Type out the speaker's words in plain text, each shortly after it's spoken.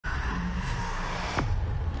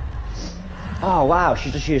Oh wow,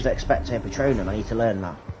 she just used Expecto Patronum. I need to learn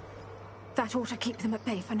that. That ought to keep them at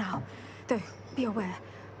bay for now. Though, be aware,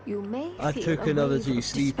 you may I feel took a another wave 2 of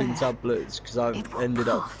sleeping despair. tablets because I It will ended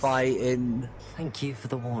up pass. fighting Thank you for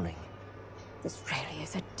the warning. This really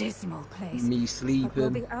is a dismal place. me But we'll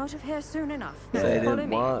sleeping, be out of here soon enough. so Now, it follow didn't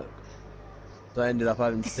me. work. So I ended up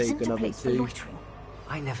having to This take isn't a another place for 2. loitering.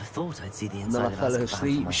 I never thought I'd see the And then inside I of fell Azkaban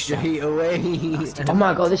asleep for straight myself. away. Oh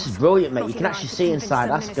my god, this is brilliant, mate. Not You can even I actually could see convince inside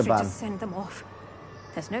the ministry to Azkaban. send them off.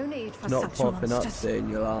 There's no need for It's not such popping up monsters. saying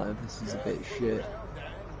you're live. This is a bit shit.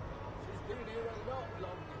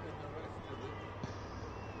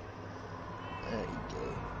 There you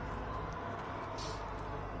go.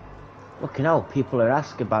 Fucking hell, people are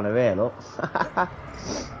Azkaban are here, look.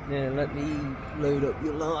 Yeah, let me load up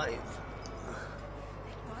your live.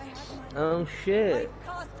 Oh shit.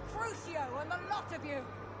 Cast Crucio on the lot of you.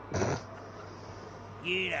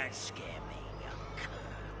 You don't scare me, young cur.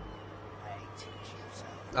 I teach you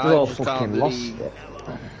something. They're all I just can't fucking lost believe it.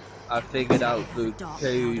 I figured out the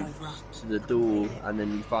code to the door, and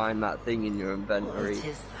then you find that thing in your inventory. What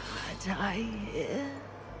is that I hear?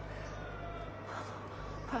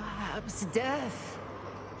 Perhaps death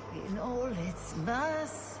in all its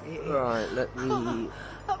mercy. Right, let me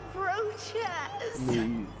Approach us.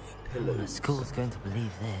 move The pillows. school's going to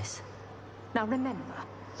believe this. Now remember,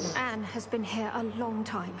 Anne has been here a long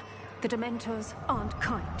time. The Dementors aren't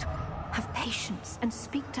kind. Have patience and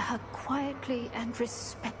speak to her quietly and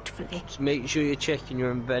respectfully. Just make sure you're checking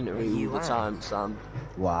your inventory all the time, Sam.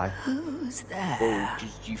 Why? Who's there? Oh,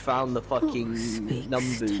 just you found the Who fucking speaks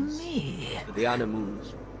numbers to me? for the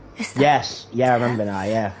animals. Is that Yes, yeah, I remember now,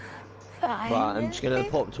 yeah. Right, I'm just gonna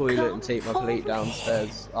pop toilet and take my plate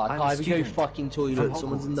downstairs. I I'm a can't even go student fucking from toilet.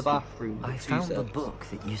 Someone's in the Hogwarts. bathroom. I 2 found the seconds. book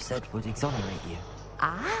that you said would exonerate you.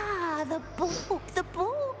 Ah, the book, the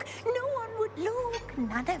book. No one would look.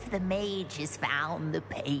 None of the mages found the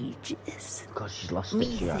pages. God, she's lost it,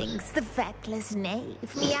 she has. Methinks the feckless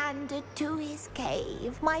knave meandered to his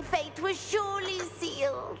cave. My fate was surely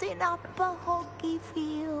sealed in Upper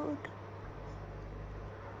Hoggyfield.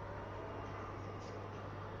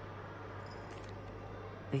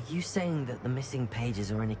 Are you saying that the missing pages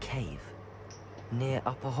are in a cave? Near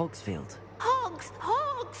Upper Hogsfield?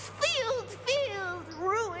 Hogsfield,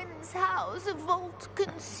 ruins house, a vault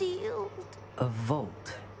concealed. A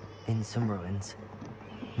vault in some ruins?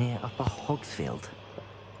 Near Upper Hogsfield?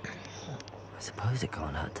 I suppose it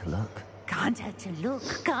can't hurt to look. Can't hurt to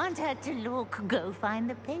look, can't hurt to look. Go find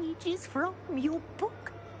the pages from your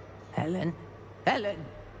book. Helen,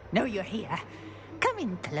 know you're here. Come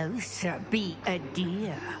in closer, be a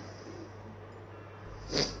dear.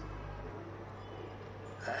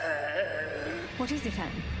 What is it,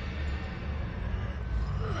 Anne?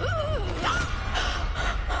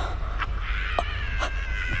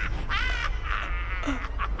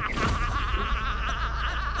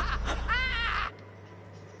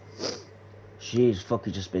 She's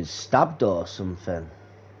fucking just been stabbed or something.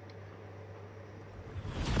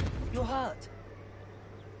 You're hurt.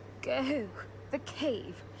 Go. The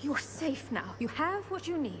cave. You're safe now. You have what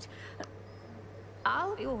you need.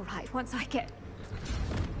 I'll be all right once I get...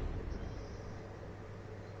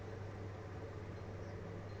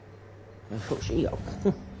 Where the fuck's she go?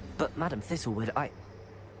 But Madam Thistlewood,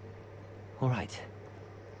 all right.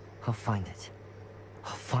 I'll find it.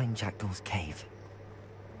 I'll find Jackdaw's cave.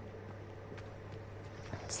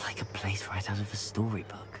 It's like a place right out of a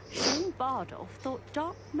storybook. Sean Bardolph thought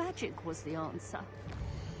dark magic was the answer.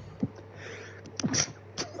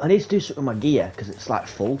 I need to do something with my gear because it's like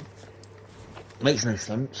full. Makes no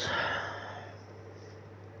sense.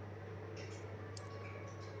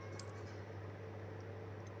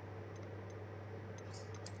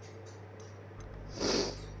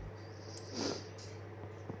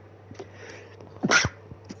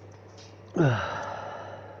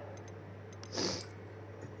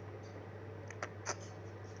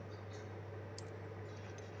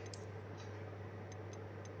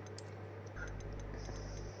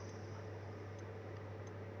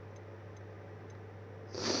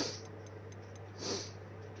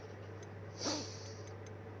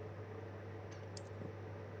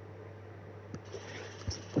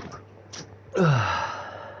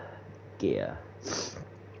 Gear.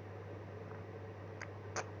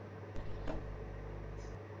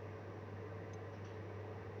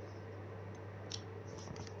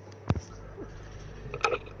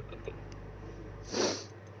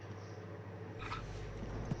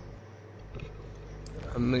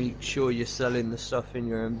 And make sure you're selling the stuff in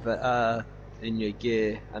your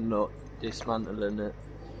gear and not dismantling it.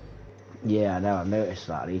 Yeah, I know, I noticed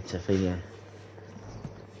that. I need to figure.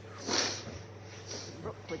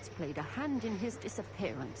 Hogwarts played a hand in his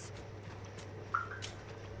disappearance.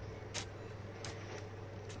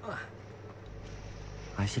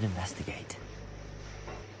 I should investigate.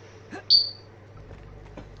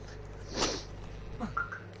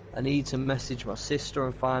 I need to message my sister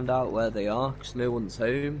and find out where they are, because no one's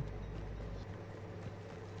home.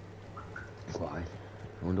 Why?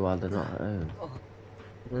 I wonder why they're not at home.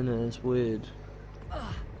 I know, it's weird.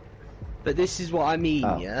 But this is what I mean,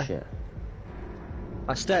 Oh, yeah? shit.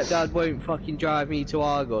 My stepdad won't fucking drive me to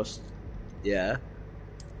Argos, yeah?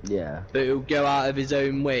 Yeah. But he'll go out of his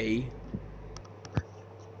own way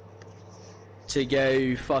to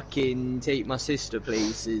go fucking take my sister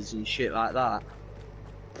places and shit like that.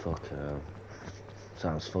 Fuck hell.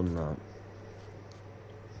 Sounds fun,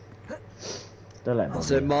 that. Don't let Mum.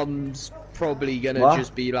 So Mum's probably gonna What?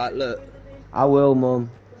 just be like, look, I will, Mum.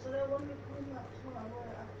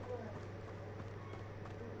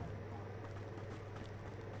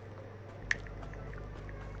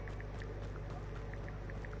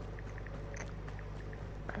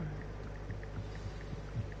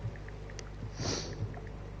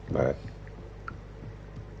 Right.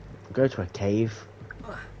 Go to a cave.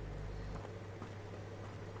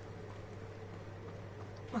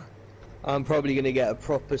 I'm probably gonna get a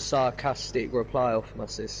proper sarcastic reply off my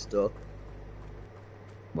sister.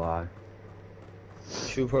 Why?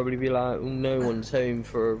 She'll probably be like, oh, no one's home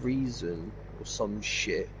for a reason, or some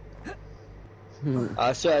shit.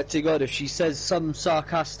 I swear to God, if she says some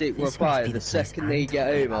sarcastic This reply, must be the the place second they I'm get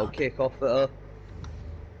talking home, I'll about. kick off at her.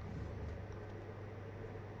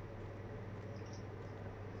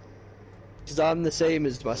 Because I'm the same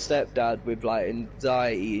as my stepdad with like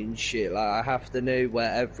anxiety and shit, like I have to know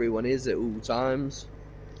where everyone is at all times.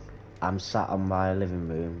 I'm sat on my living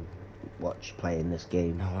room, playing this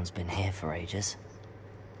game. No one's been here for ages.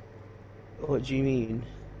 What do you mean?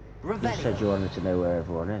 You said you wanted to know where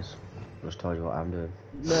everyone is. I just told you what I'm doing.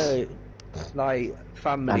 No, like I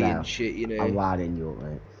family know. and shit, you know. I'm winding you up,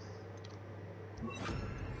 mate.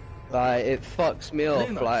 Like, it fucks me off.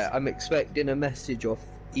 Lumos. Like, I'm expecting a message off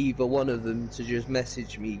either one of them to just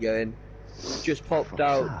message me going, just popped What's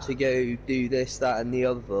out that? to go do this, that and the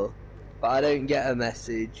other. But I don't get a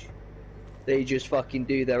message. They just fucking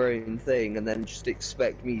do their own thing and then just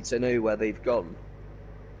expect me to know where they've gone.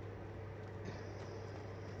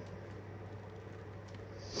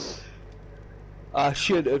 I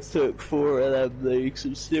should have took 4 of them though, 'cause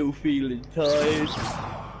I'm still feeling tired.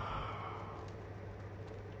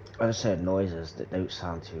 I just heard noises that don't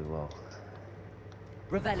sound too well.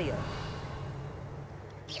 Revelio.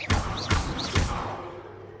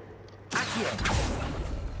 Accio.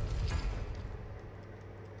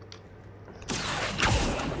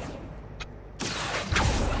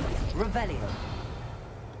 Revelio.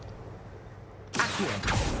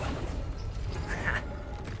 Accio.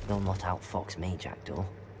 You'll not outfox me, Jackdaw.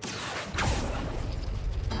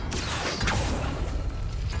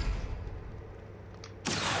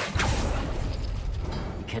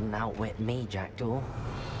 You couldn't outwit me, Jackdaw.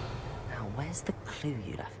 Now, where's the clue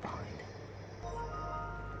you left behind?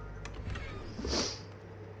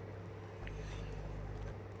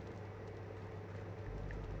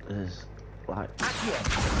 There's like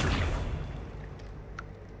Accio.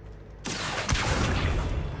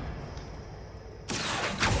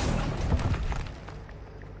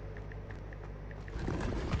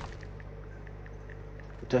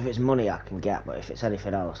 so if it's money I can get, but if it's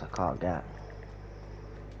anything else I can't get.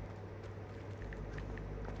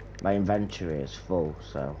 My inventory is full,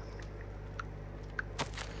 so.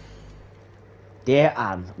 Dear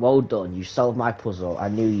Anne, well done. You solved my puzzle. I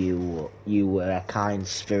knew you were a kind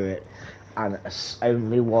spirit, and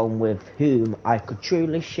only one with whom I could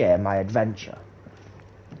truly share my adventure.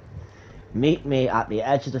 Meet me at the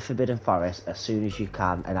edge of the Forbidden Forest as soon as you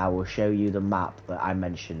can, and I will show you the map that I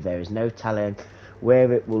mentioned. There is no telling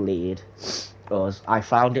where it will lead us. I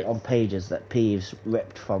found it on pages that Peeves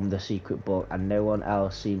ripped from the secret book, and no one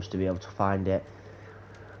else seems to be able to find it.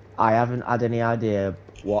 I haven't had any idea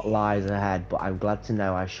what lies ahead, but I'm glad to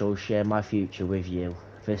know I shall share my future with you.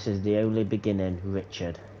 This is the only beginning,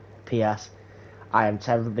 Richard. P.S. I am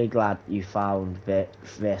terribly glad you found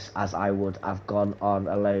this, as I would have gone on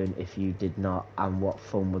alone if you did not, and what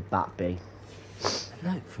fun would that be? A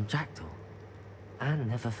note from Jackdaw. Anne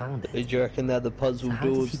never found it. Do you reckon they're the puzzle So how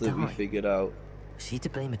did doors he that we die? figured out? Was she to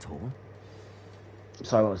blame at all?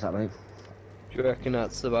 Sorry, what was that, mate? Do you reckon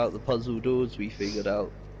that's about the puzzle doors we figured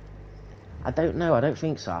out? I don't know, I don't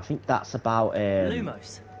think so. I think that's about,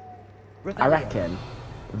 Lumos. I Revelio. reckon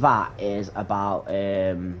that is about,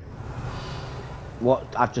 what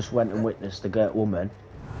I've just went and witnessed, the Gert woman.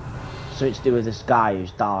 So it's to do with this guy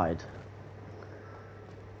who's died.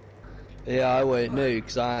 Yeah, I won't know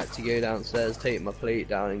because I had to go downstairs, take my plate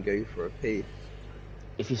down, and go for a pee.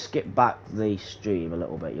 If you skip back the stream a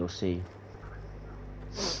little bit, you'll see.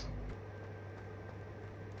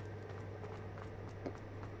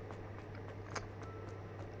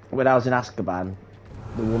 When I was in Azkaban,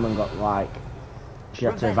 the woman got like, she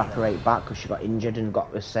had to evaporate back because she got injured and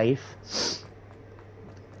got was safe.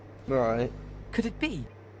 Right. Could it be?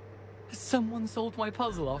 Someone solved my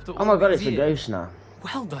puzzle after all Oh my god, these it's a years. ghost now.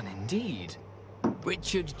 Well done indeed.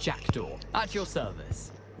 Richard Jackdaw, at your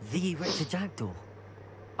service. The Richard Jackdaw.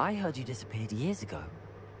 I heard you disappeared years ago.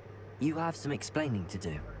 You have some explaining to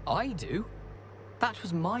do. I do? That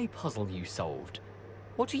was my puzzle you solved.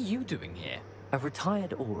 What are you doing here? A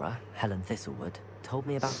retired aura, Helen Thistlewood, told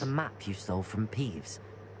me about a map you stole from Peeves.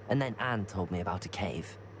 And then Anne told me about a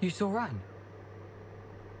cave. You saw Anne?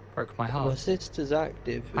 Broke my heart. My sister's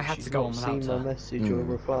active. I had she's to go not on seen without my her. message or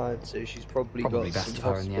replied, so she's probably Probably got best some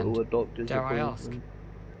for her in the hospital end. or doctor's Dare I appointment.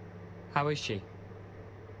 ask? How is she?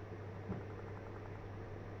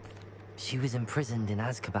 She was imprisoned in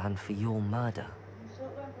Azkaban for your murder.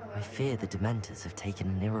 I fear the Dementors have taken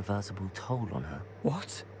an irreversible toll on her.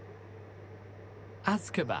 What?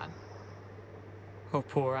 Azkaban? Oh,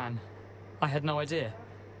 poor Anne. I had no idea.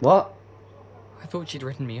 What? I thought she'd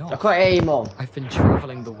written me off. I can't hear you, Mum. I've been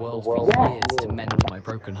travelling the world for years to mend my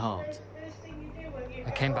broken heart.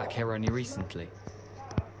 I came back here only recently,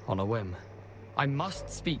 on a whim. I must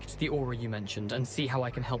speak to the aura you mentioned and see how I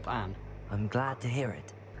can help Anne. I'm glad to hear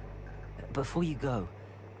it. Before you go,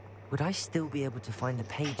 would I still be able to find the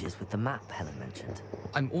pages with the map Helen mentioned?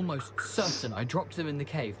 I'm almost certain I dropped them in the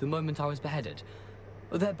cave the moment I was beheaded.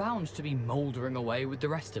 They're bound to be mouldering away with the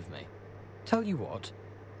rest of me. Tell you what,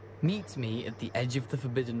 meet me at the edge of the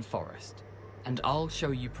Forbidden Forest, and I'll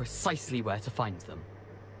show you precisely where to find them.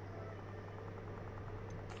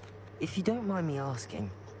 If you don't mind me asking,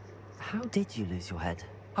 how did you lose your head?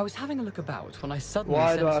 I was having a look about when I suddenly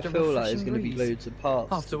Why do I sensed a feel like there's refreshing going to be breeze. loads of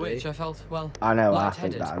parts After today? which I felt, well, I know, I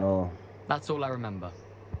think lightheaded. that, I know. That's all I remember.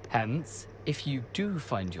 Hence, if you do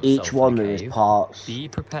find yourself Each one in of a his cave, parts. be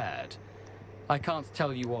prepared. I can't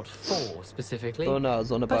tell you what for specifically. Oh no, I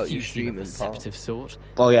was on but about you you seem a streaming part. perceptive sort.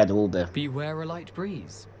 Oh yeah, there will be. Beware a light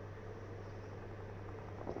breeze.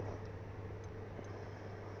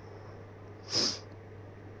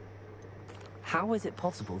 How is it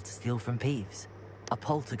possible to steal from Peeves? A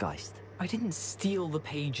poltergeist? I didn't steal the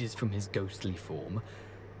pages from his ghostly form.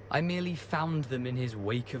 I merely found them in his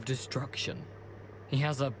wake of destruction. He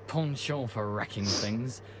has a penchant for wrecking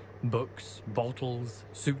things. Books, bottles,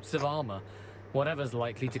 suits of armor. Whatever's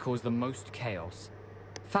likely to cause the most chaos.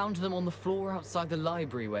 Found them on the floor outside the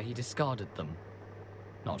library where he discarded them.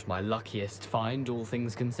 Not my luckiest find, all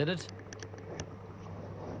things considered.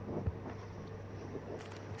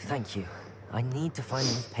 Thank you. I need to find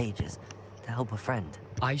those pages to help a friend.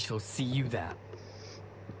 I shall see you there.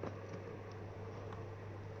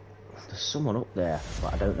 There's someone up there,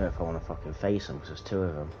 but I don't know if I want to fucking face them because there's two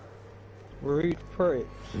of them. Rude prick.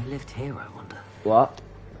 Who lived here, I wonder? What?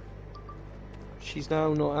 She's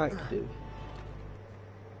now not active.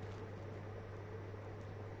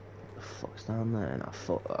 The fuck's down there? And I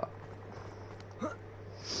thought that.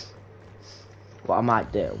 What I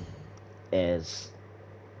might do is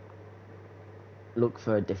look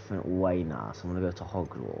for a different way now. So I'm gonna go to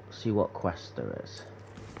Hogwarts, see what quest there is.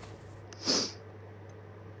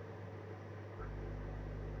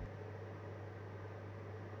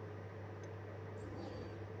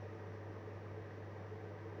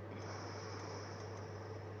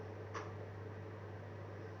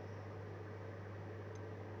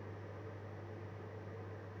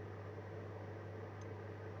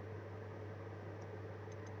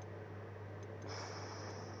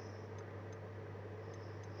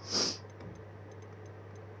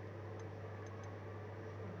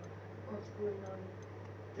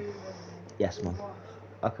 Yes, Mum.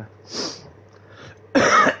 Okay.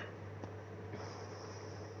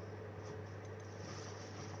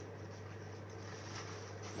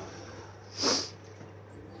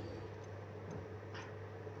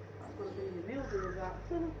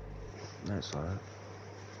 That's alright.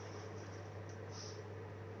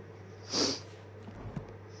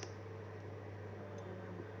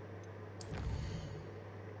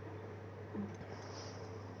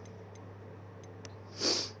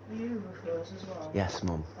 As well. Yes,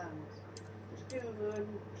 Mum. Thanks. Just give her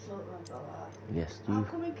something like that. Yes, I'll you.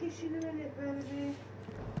 come and kiss you in a minute, baby.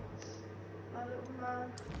 My little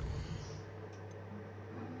man.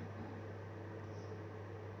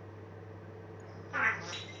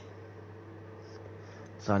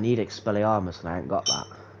 So I need Expelliarmus and I ain't got that.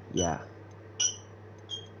 Yeah.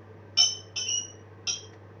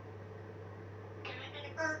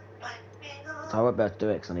 So I won't be able to do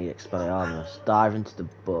it because I need Expelliarmus. Dive into the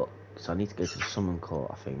book. So I need to go to the summon court,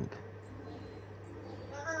 I think.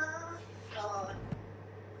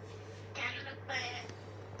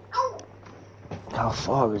 How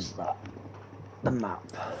far is that? The map.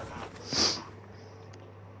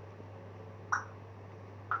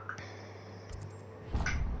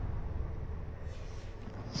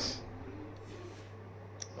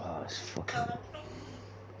 Oh, it's fucking...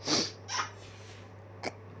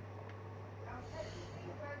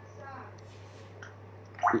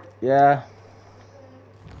 Yeah.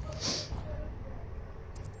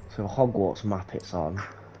 So Hogwarts map it's on.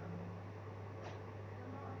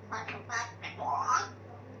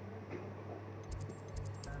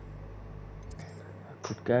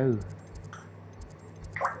 Could go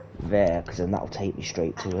there because then that'll take me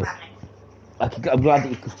straight to it. I'm glad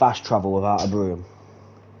that you could fast travel without a broom.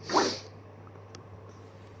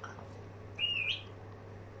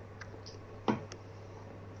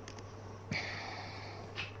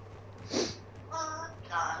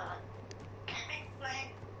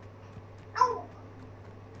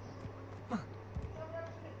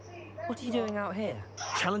 What are you doing out here?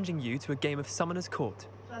 Challenging you to a game of Summoner's Court.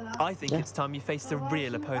 I think it's time you faced a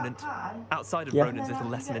real opponent, outside of Ronan's little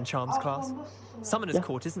lesson in charms class. Summoner's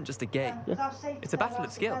Court isn't just a game. It's a battle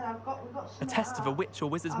of skill. A test of a witch or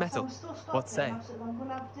wizard's mettle. What say?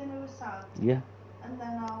 Yeah.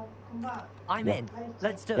 I'm in.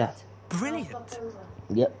 Let's do it. Brilliant.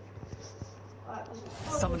 Yep.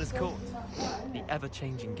 Summoner's Court. The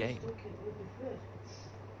ever-changing game.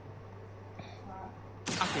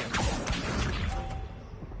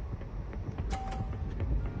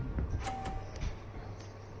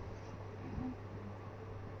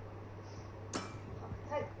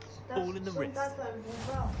 All in the wrist.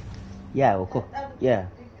 Yeah, we'll cook. Yeah.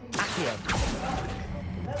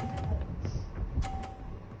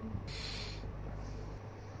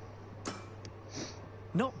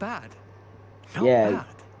 Not bad. Not bad.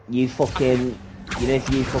 You fucking... You know, if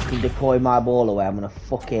you fucking deploy my ball away, I'm gonna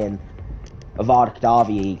fucking... Avada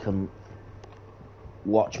Kedavra, you can...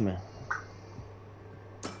 Watch me.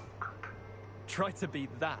 Try to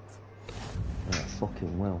beat that. Yeah, I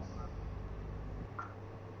fucking will.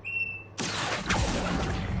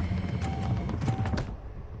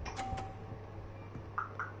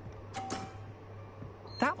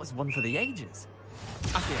 That was one for the ages.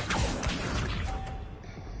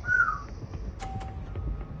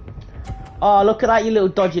 Oh, look at that, you little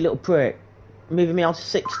dodgy little prick. Moving me on to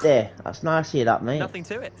 60. That's nice of you, that, mate. Nothing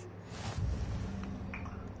to it.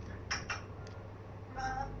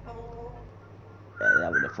 Yeah,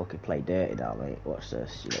 that would have fucking played dirty, that, mate. Watch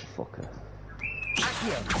this, you little fucker.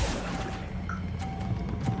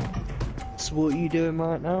 So what are you doing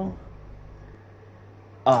right now?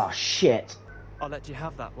 Oh, shit. I'll let you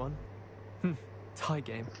have that one. Tie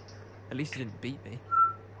game. At least you didn't beat me.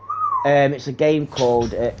 It's a game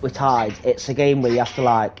called We're Tied. It's a game where you have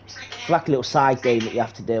to it's like a little side game that you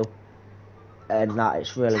have to do, and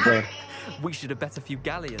it's really good. We should have bet a few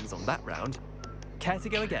galleons on that round. Care to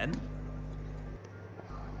go again?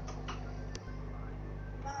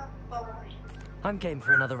 I'm game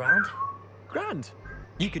for another round. Grand.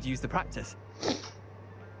 You could use the practice.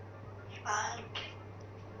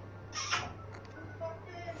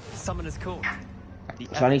 Summoner's Court.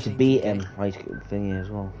 So I need to beat him. I need to get the thingy as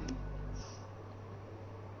well.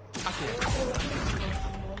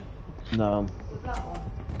 No.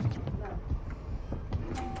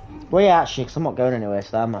 Well, yeah, actually, because I'm not going anywhere,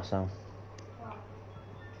 so I'm myself.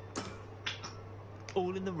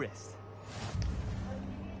 All in the wrist.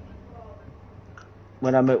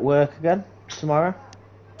 When I'm at work again, tomorrow.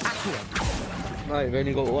 Right, you've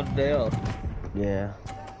only got one day off. Yeah.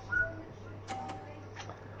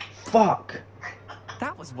 Fuck!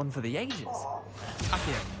 That was one for the ages.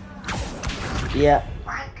 Yeah.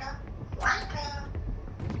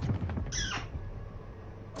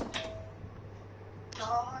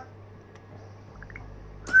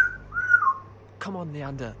 Come on,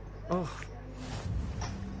 Leander. Oh.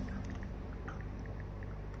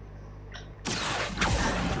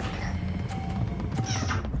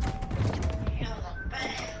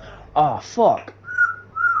 Oh, fuck.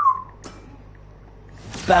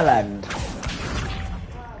 Bellend.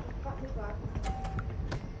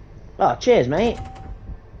 Oh, cheers, mate.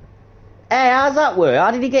 Hey, how's that work? How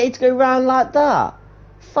did he get you to go round like that?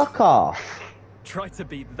 Fuck off. Try to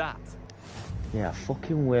beat that. Yeah, I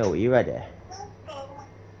fucking will. Are you ready?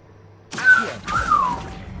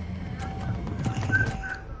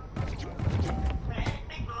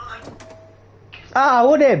 Ah, I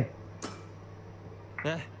won him.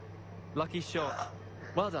 Lucky shot.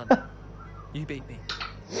 Well done. You beat me.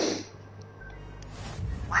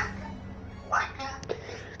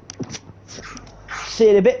 See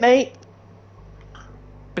you in a bit, mate.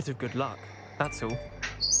 Bit of good luck, that's all.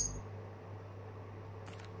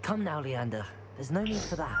 Come now, Leander. There's no need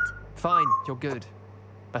for that. Fine, you're good.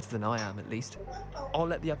 Better than I am, at least. I'll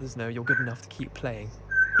let the others know you're good enough to keep playing.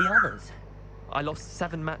 The others? I lost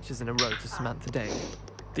 7 matches in a row to Samantha Day.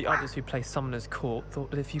 The others who play Summoner's Court thought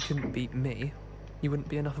that if you couldn't beat me, you wouldn't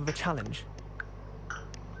be enough of a challenge.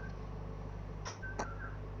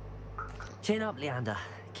 Chin up, Leander.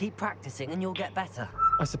 Keep practicing and you'll get better.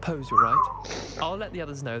 I suppose you're right. I'll let the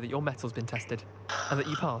others know that your metal's been tested, and that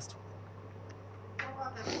you passed.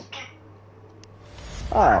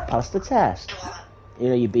 Oh, I passed the test. You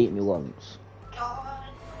know, you beat me once.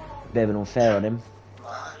 Bit of an unfair on him.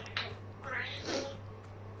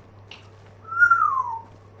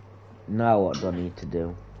 Now what do I need to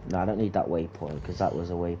do? No, I don't need that waypoint, because that was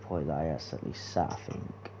a waypoint that I accidentally set, I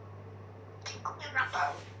think.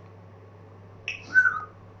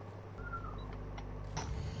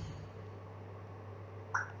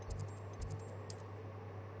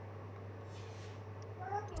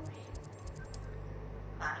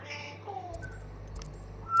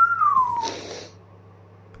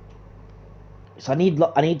 So I need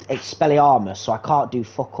Expelliarmus, so I can't do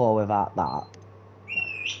fuck all without that.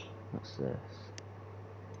 What's this?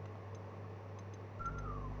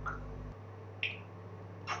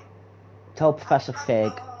 Tell Professor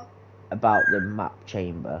Fig about the map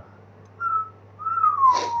chamber.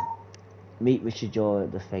 Meet Richard Joy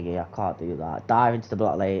at the thingy. I can't do that. Dive into the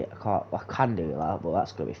Black Lake. I can do that, but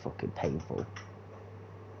that's gonna be fucking painful.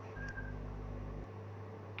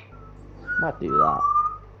 Might do that.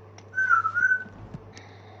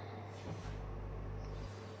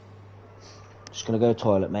 Just gonna go to the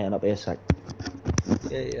toilet, mate, and I'll be a sec.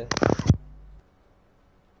 Yeah.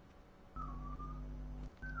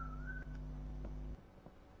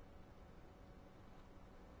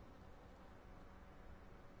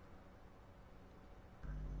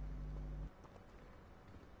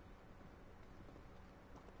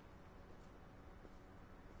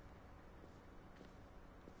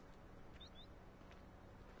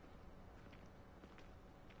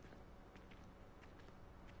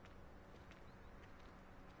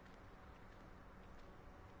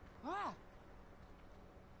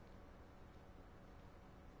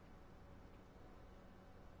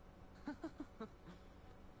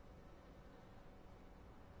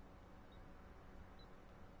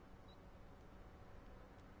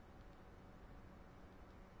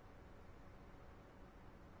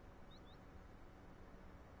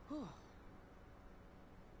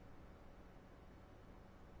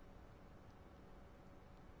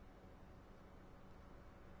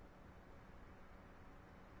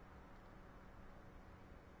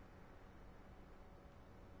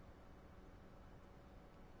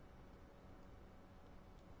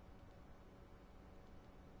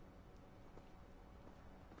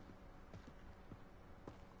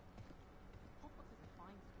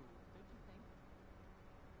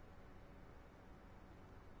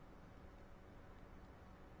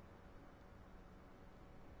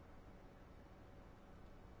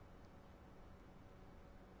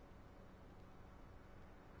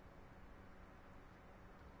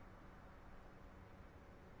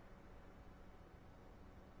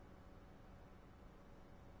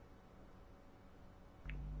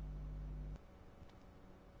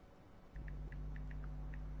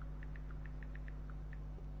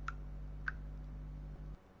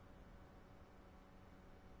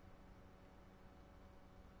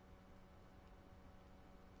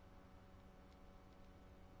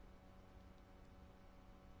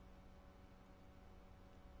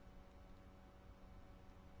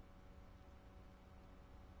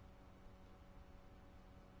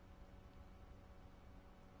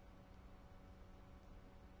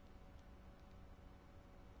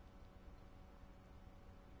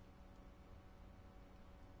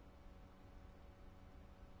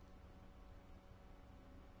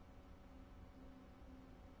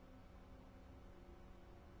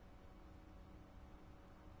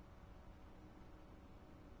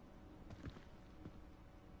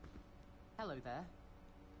 Hello there.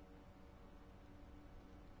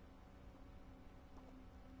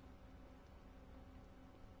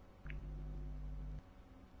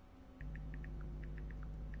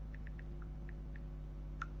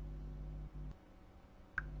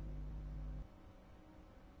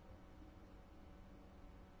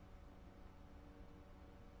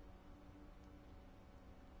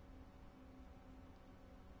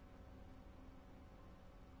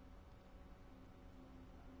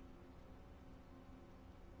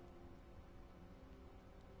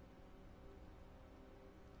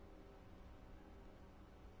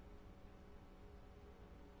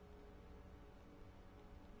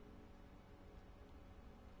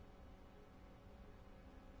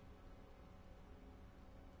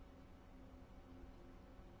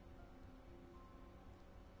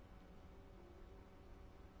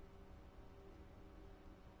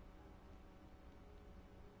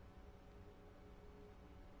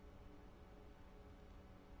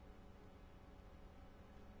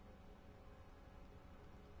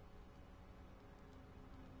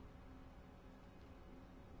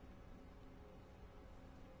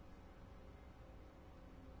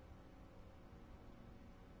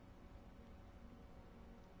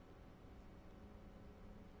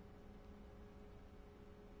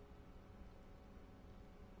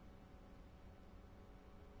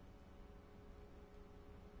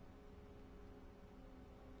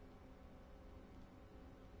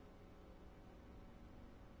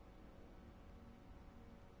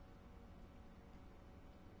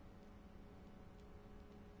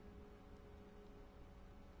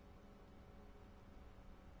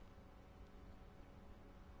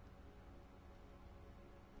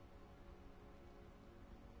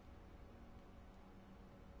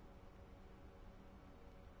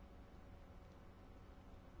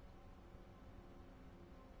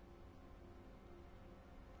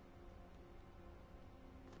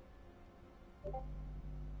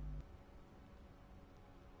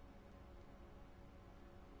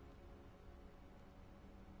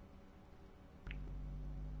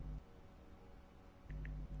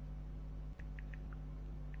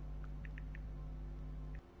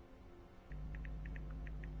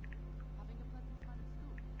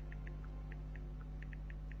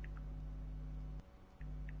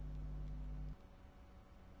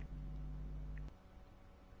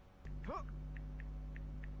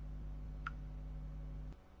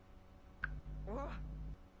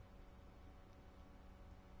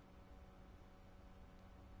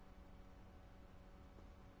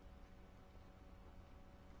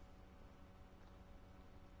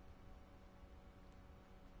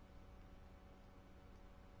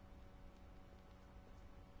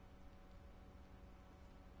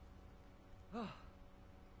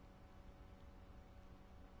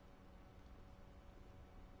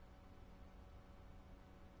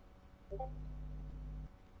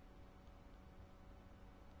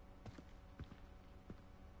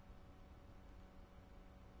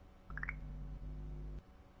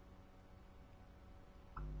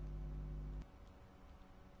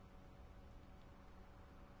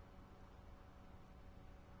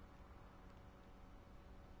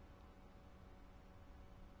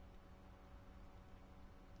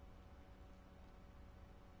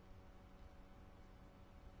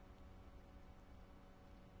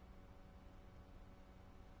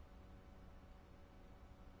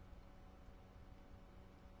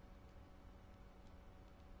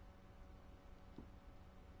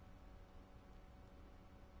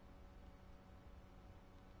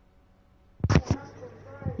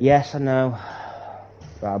 Yes, I know.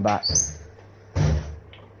 Right, I'm back.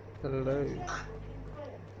 Hello.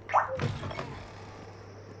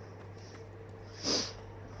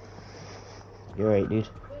 You're right, dude.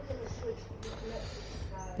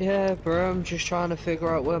 Yeah, bro, I'm just trying to figure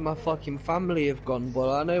out where my fucking family have gone.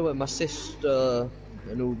 Well, I know where my sister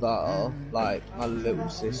and all that are. Like, my little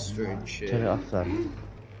sister and shit. Turn it off then.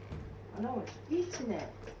 I know, eating it.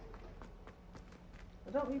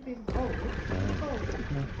 I don't need being cold.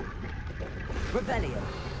 Rebellion.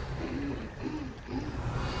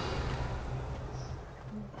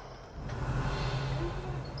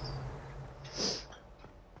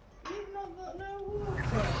 You've not got no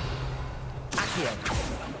water. Accio.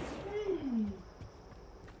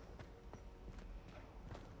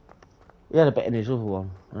 He had a bit in his other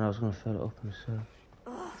one, and I was going to fill it up myself.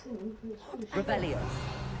 Rebellion.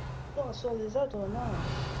 What, I saw his head or not?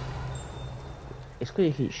 It's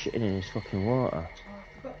because he keeps shitting in his fucking water. Oh,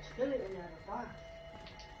 I forgot to fill it in there at the back.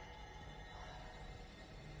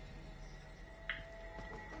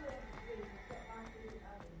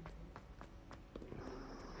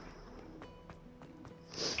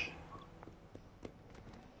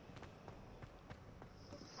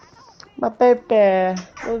 My baby,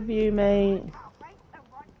 love you, mate.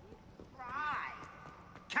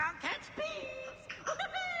 Can't catch bees.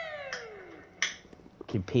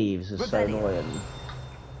 Fucking Peeves is so Rebellion. annoying.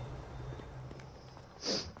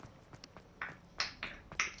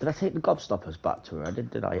 Did I take the gobstoppers back to her? I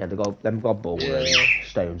did I? Yeah, them gobble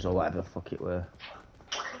stones or whatever the fuck it were.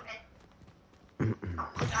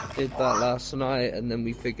 Did that last night, and then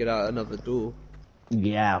we figured out another door.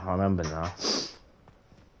 Yeah, I remember now.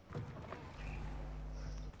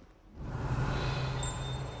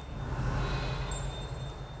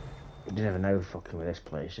 You never know fucking with this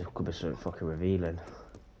place. It could be something fucking revealing.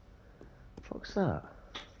 Fuck's that?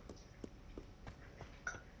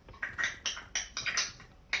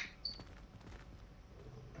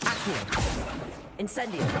 Accio.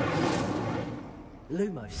 Incendio.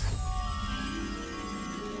 Lumos.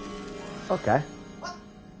 Okay.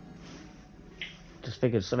 Just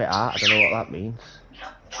figured something out. I don't know what that means.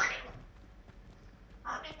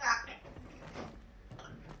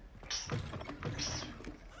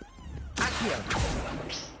 Accio.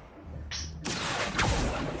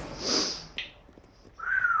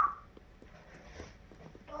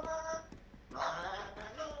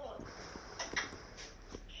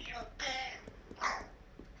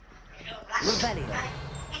 Rebellion.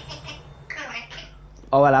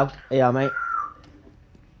 Oh, hello. Yeah, mate.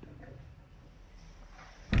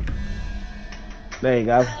 There you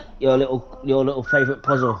go. Your little favourite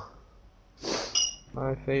puzzle.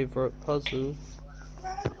 My favourite puzzle.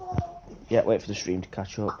 Yeah, wait for the stream to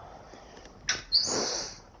catch up.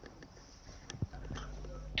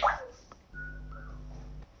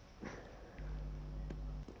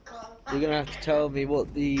 You're gonna have to tell me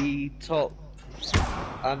what the top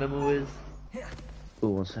animal is. Oh,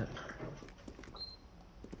 one sec.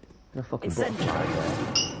 No fucking Incendio.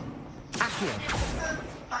 butterfly. Accio.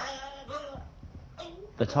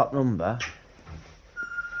 The top number.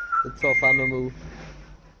 The top animal.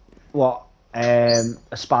 What? A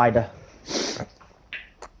spider.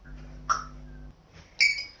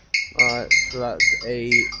 Alright, so that's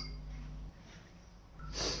 8.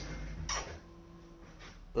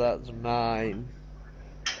 That's 9.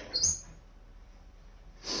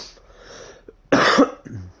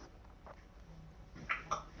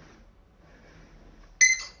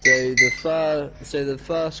 So the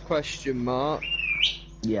first question mark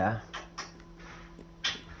Yeah.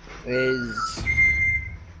 is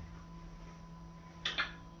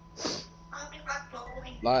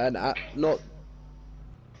like not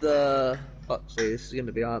the fuck. So this is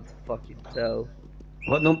gonna be hard to fucking tell.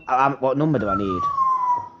 What number do I need?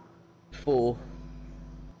 4.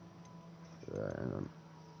 Hang on.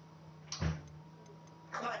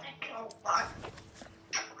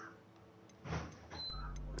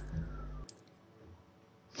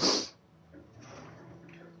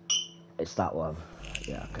 It's that one.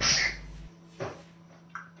 Yeah, okay.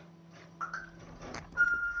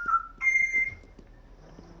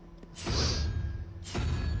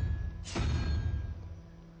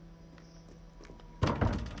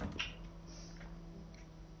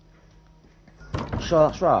 Sure,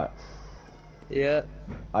 that's right. Yeah.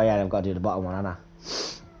 Oh yeah, I've got to do the bottom one, haven't I?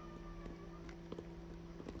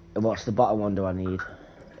 And what's the bottom one do I need?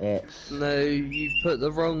 It's... No, you've put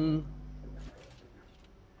the wrong...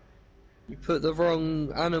 You put the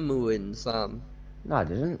wrong animal in, Sam. No, I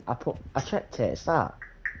didn't. I checked it. It's that.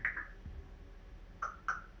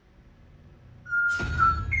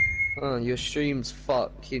 Oh, your stream's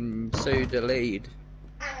fucking so delayed.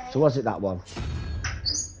 So was it that one?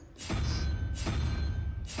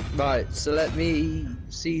 Right, so let me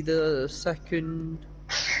see the second.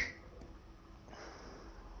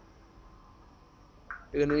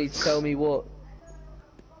 You're gonna need to tell me what.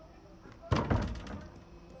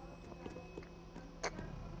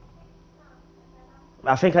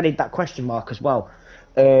 I think I need that question mark as well.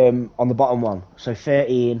 On the bottom one. So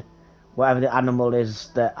 13, whatever the animal is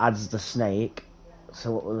that adds the snake.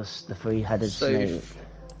 So what was the three-headed snake?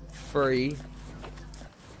 3.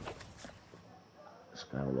 Let's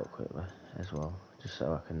go have a look quickly as well, just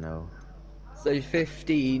so I can know. So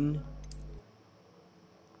 15.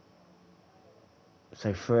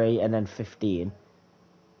 So 3 and then 15.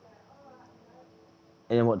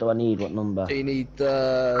 And then what do I need? What number? So you need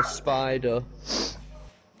the spider.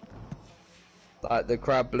 Like the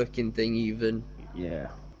crab looking thing even. Yeah.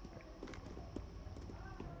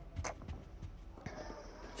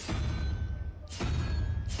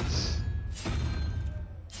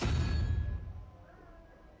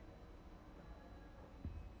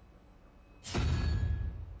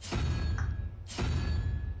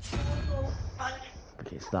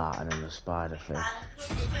 It's that and then the spider thing.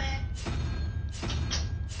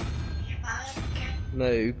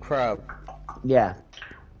 No, crab. Yeah.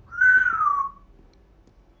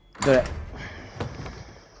 Do it.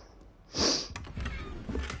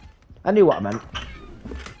 I knew what I meant.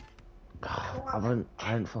 I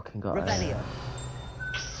haven't fucking got it. What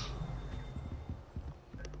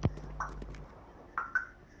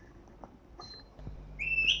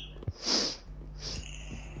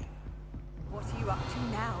are you up to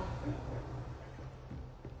now?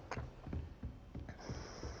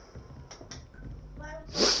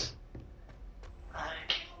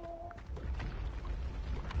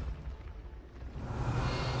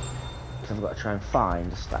 I've got to try and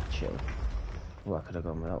find a statue. Oh, I could have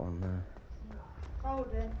gone with that one there.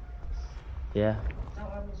 Golden. Yeah. Don't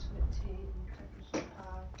have me some tea and take me some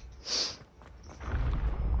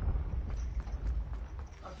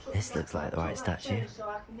pie. This looks like the right statue. So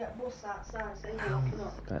I can get bus outside, so you're looking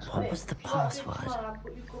up. That's What fine. was the password? I'll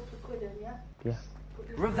put you a couple of quid in, yeah? Yeah.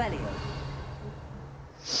 Revelio.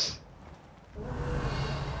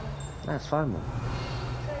 That's fine, man.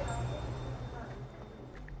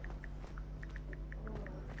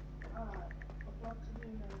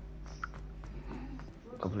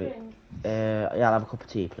 Complete. Yeah, I'll have a cup of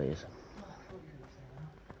tea, please.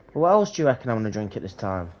 What else do you reckon I'm going to drink at this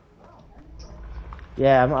time?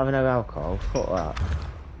 Yeah, I'm not having no alcohol. Fuck that.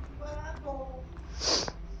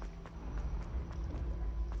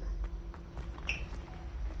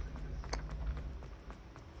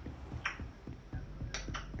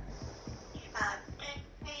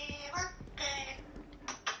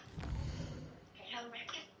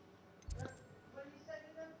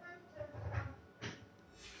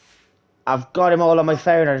 I've got him all on my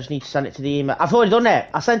phone, I just need to send it to the email. I've already done it!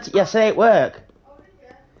 I sent it yesterday at work.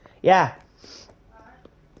 Yeah.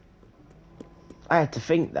 I had to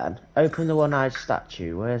think then. Open the one-eyed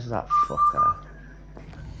statue. Where's that fucker?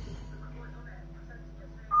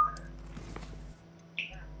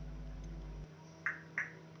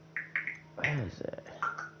 Where is it?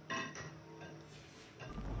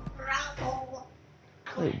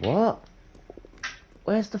 Wait, what?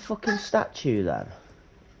 Where's the fucking statue then?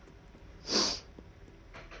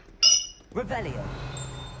 Revelio.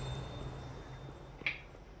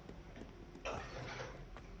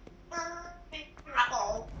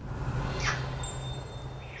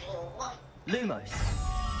 Lumos.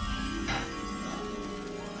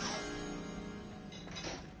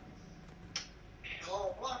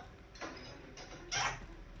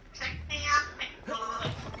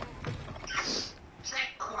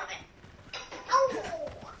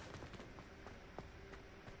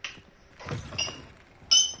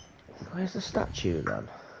 Where's the statue then?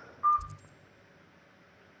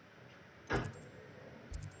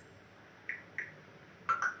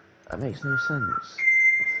 That makes no sense.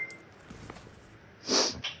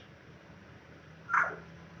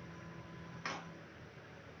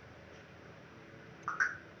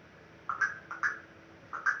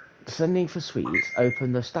 Sending for sweets.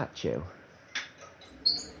 Open the statue.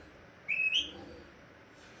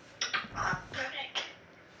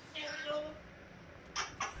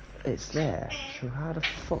 It's there. So how the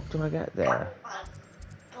fuck do I get there?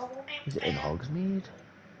 Is it in Hogsmeade?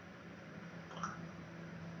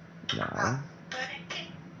 No.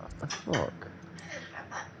 What the fuck?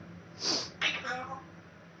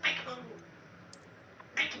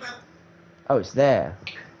 Oh, it's there.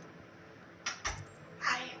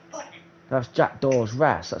 That's Jack Dawes'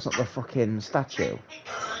 Rest. That's not the fucking statue.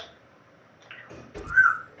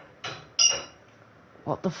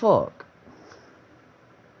 What the fuck?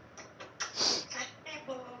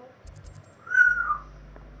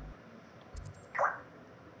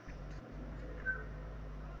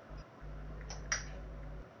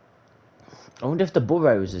 I wonder if the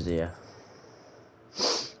Burrows is here.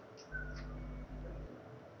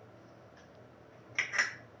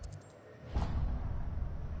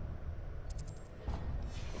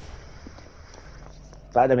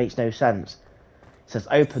 That makes no sense. It says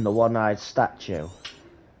open the one-eyed statue.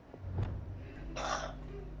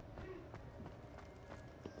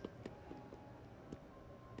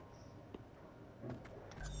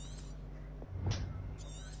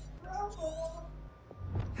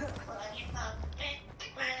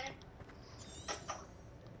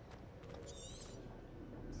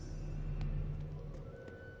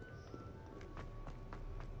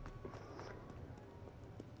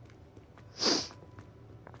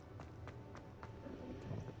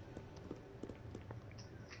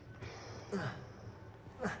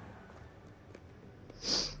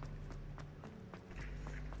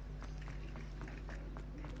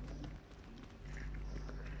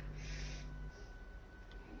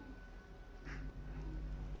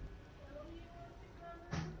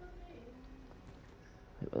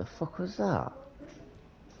 What the fuck was that?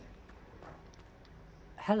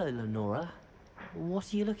 Hello, Lenora.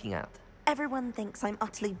 What are you looking at? Everyone thinks I'm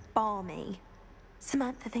utterly balmy.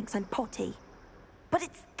 Samantha thinks I'm potty. But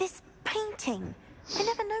it's this painting. I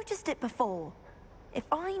never noticed it before. If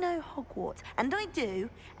I know Hogwarts, and I do,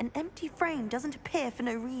 an empty frame doesn't appear for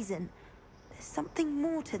no reason. There's something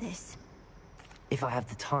more to this. If I have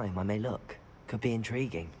the time, I may look. Could be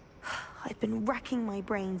intriguing. I've been racking my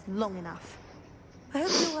brains long enough. I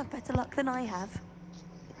hope you'll have better luck than I have.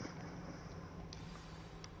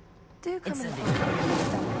 Do come and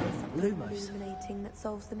find Lumos. illuminating that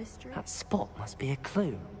solves the mystery. That spot must be a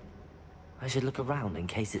clue. I should look around in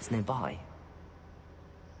case it's nearby.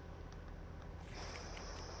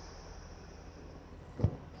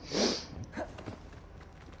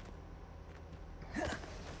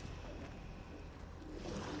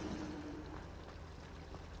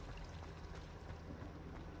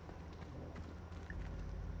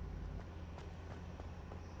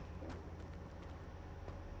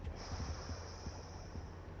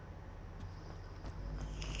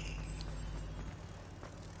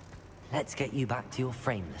 Let's get you back to your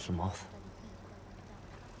frame, little moth.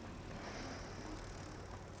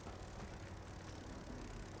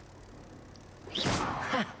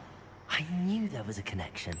 Ha! I knew there was a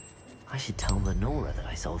connection. I should tell Lenora that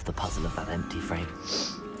I solved the puzzle of that empty frame.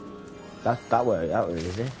 That worked out really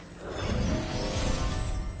easy.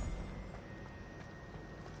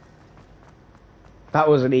 That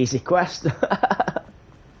was an easy quest.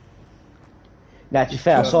 Now, to be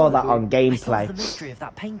fair, I saw that on gameplay. I solved the mystery of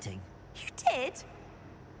that painting. You did?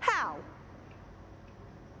 How?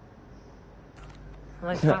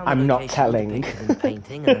 I found I'm the not location telling. depicted in the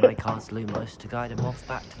painting, and then I cast Lumos to guide a moth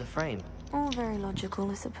back to the frame. All very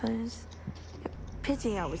logical, I suppose.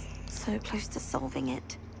 Pity I was so close to solving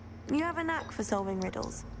it. You have a knack for solving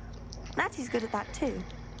riddles. Natty's good at that too.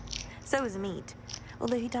 So is Mead,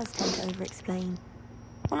 although he does tend to over-explain.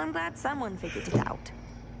 Well, I'm glad someone figured it out.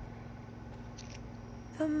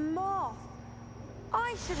 The moth!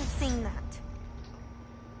 I should have seen that.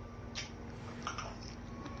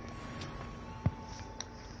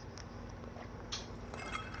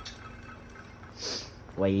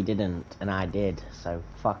 Well, you didn't, and I did, so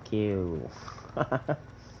fuck you.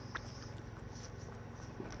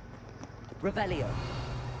 Revelio.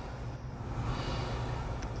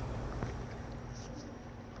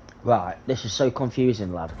 Right, this is so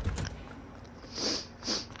confusing, lad.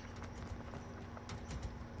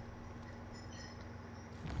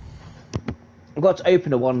 I've got to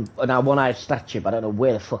open a one-eyed statue, but I don't know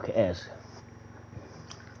where the fuck it is.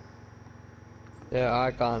 Yeah, I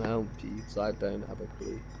can't help you because I don't have a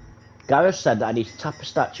clue. Gareth said that I need to tap a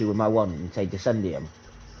statue with my wand and say Descendium.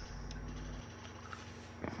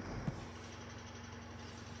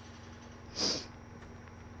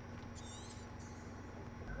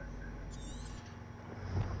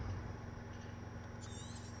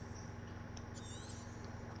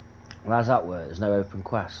 How's that work? There's no open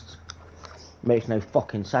quests. Makes no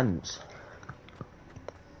fucking sense.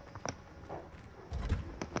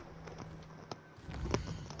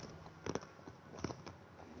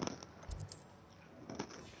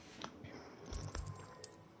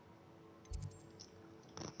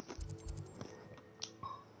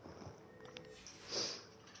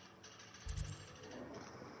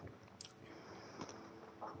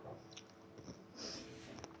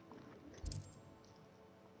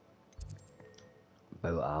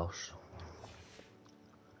 Boathouse.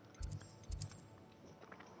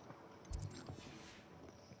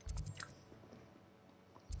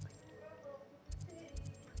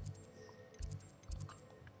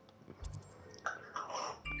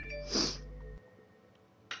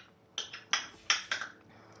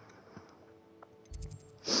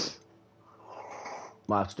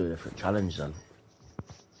 Might have to do a different challenge then,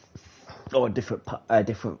 or a different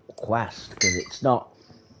quest, because it's not.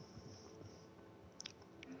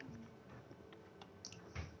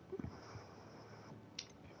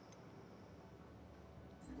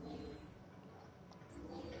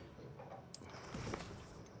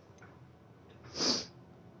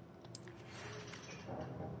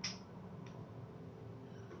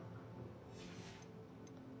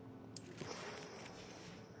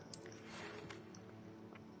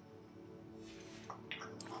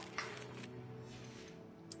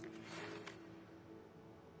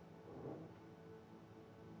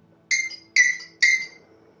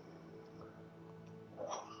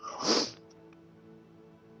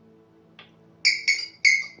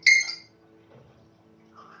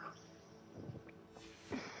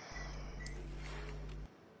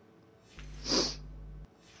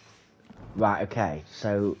 Right, okay,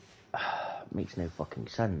 so makes no fucking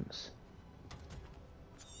sense.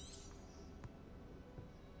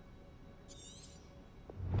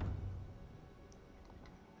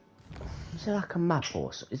 Is there like a map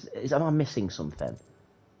or am I missing something?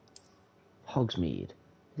 Hogsmeade.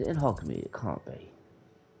 Is it in Hogsmeade? It can't be.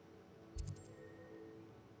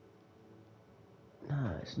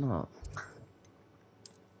 No, it's not.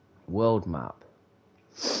 World map.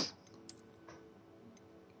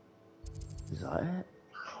 Is that it?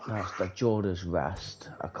 No, it's the Jordan's Rest.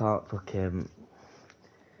 I can't fucking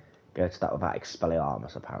go to that without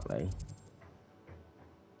Expelliarmus, apparently.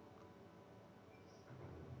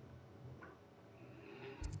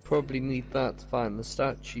 Probably need that to find the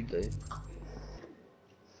statue, though.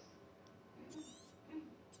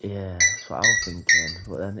 Yeah, that's what I was thinking.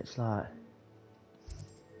 But then it's like...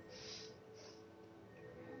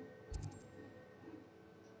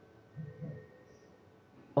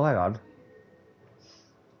 Oh, hang on.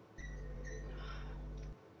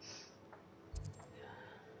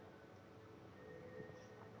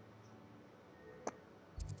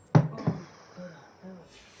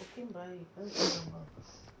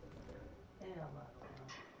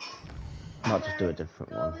 Might just do a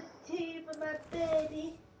different one. Tea for my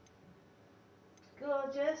baby.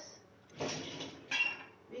 Gorgeous.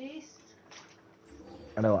 Beast.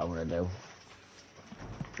 I know what I'm gonna do.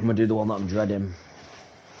 I'm gonna do the one that I'm dreading.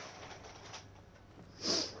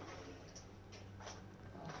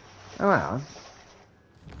 Oh, hang on.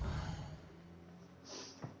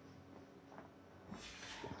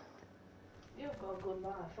 You've got a good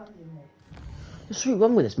life, haven't you, mate? There's something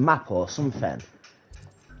wrong with this map or something.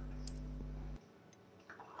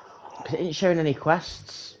 Because it ain't showing any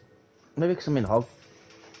quests. Maybe because I'm in Hog.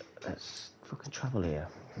 Let's fucking travel here.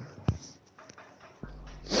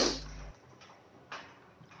 It's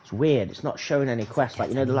weird. It's not showing any quests. Like,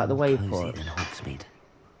 you know, like the waypoints.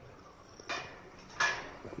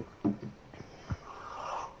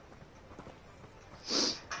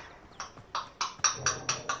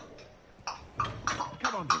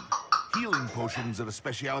 Come on in. Healing potions are a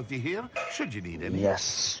speciality here, should you need any.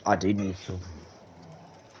 Yes, I do need some.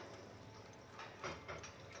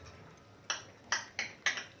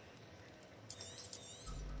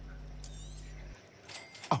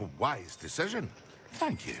 A wise decision.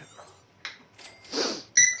 Thank you.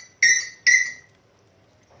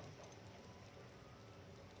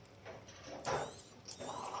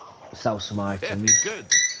 Sell some items. Good.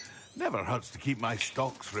 Never hurts to keep my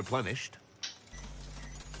stocks replenished.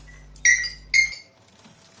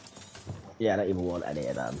 Yeah, I don't even want any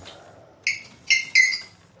of them.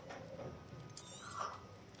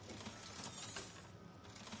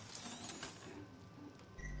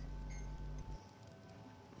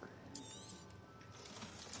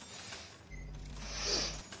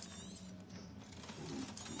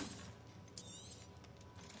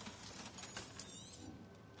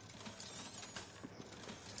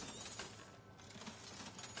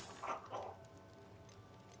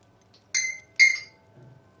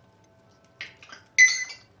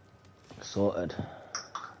 Sorted.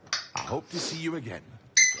 I hope to see you again.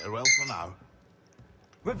 Farewell for now.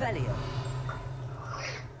 Revelio.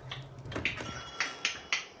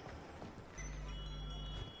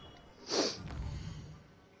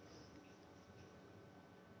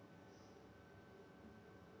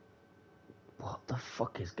 What the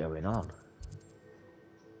fuck is going on?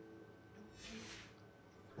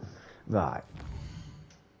 Right.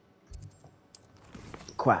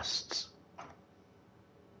 Quests.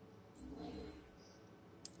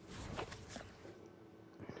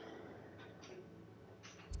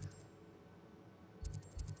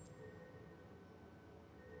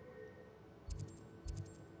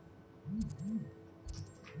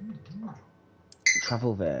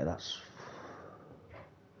 Travel there, that's...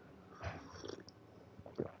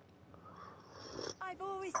 I've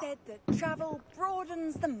always said that travel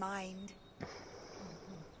broadens the mind.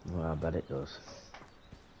 Well, I bet it does.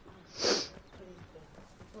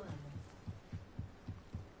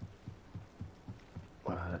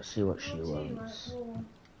 Well, let's see what she wants.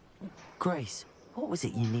 Grace, what was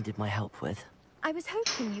it you needed my help with? I was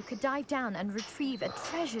hoping you could dive down and retrieve a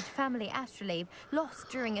treasured family astrolabe lost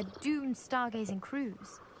during a doomed stargazing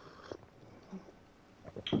cruise.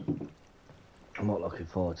 I'm not looking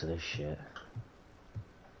forward to this shit.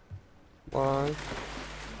 Why?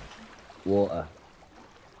 Water.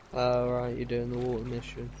 Oh, right, you're doing the water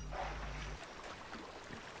mission.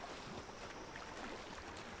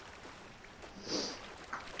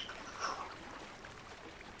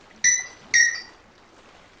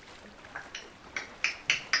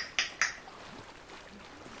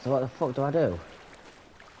 So what the fuck do I do?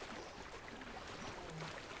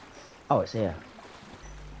 Oh, it's here.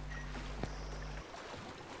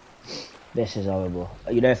 This is horrible.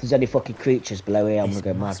 You know, if there's any fucking creatures below here, I'm gonna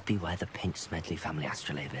go mad. Must be where the Pinch Smedley family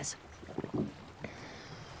astrolabe is.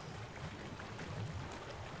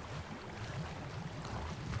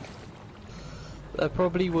 There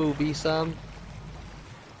probably will be, Sam.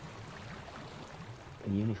 A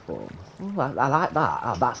uniform. Ooh, I like that.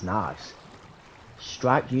 Oh, that's nice.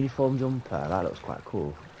 Striped uniform jumper. That looks quite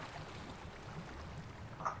cool.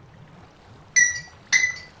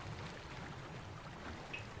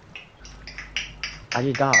 How do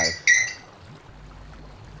you dive?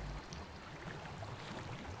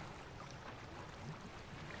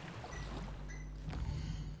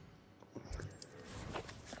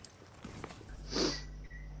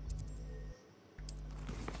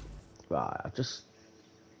 Right, I've just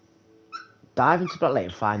dive into Black Lake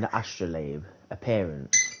and find the astrolabe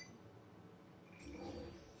appearance.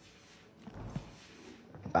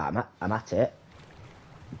 Right, I'm at it.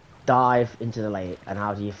 Dive into the lake, and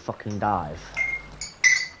how do you fucking dive?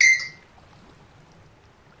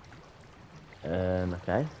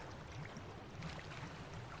 Okay.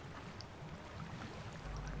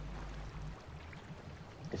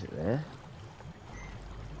 Is it there?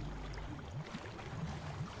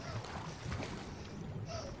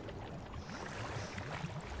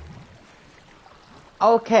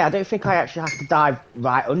 Okay, I don't think I actually have to dive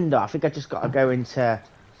right under. I think I just got to go into...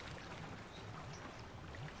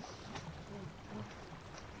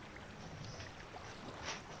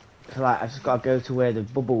 So, like, I just got to go to where the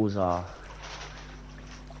bubbles are.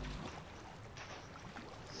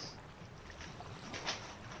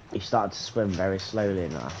 He started to swim very slowly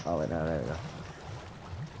now. Oh, wait, no, there we go.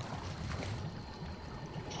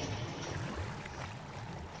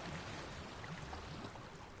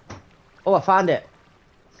 Oh, I found it.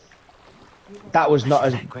 That was not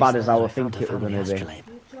as bad as I would think it was going to be.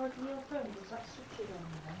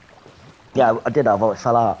 Yeah, I did have, it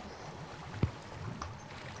fell out.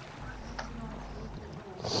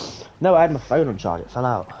 No, I had my phone on charge, it fell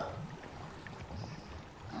out.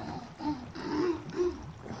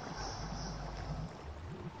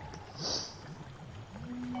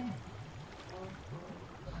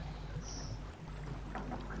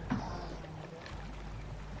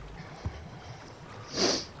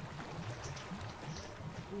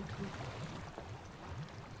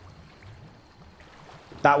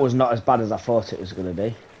 That was not as bad as I thought it was going to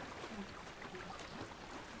be.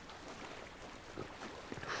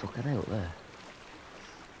 Fucking hell, there.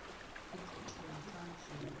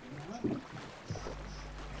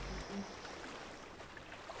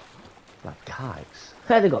 Like kites.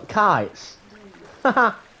 Hey, they got kites.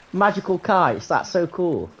 Haha, magical kites. That's so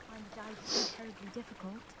cool.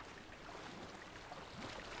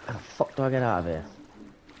 How the fuck do I get out of here?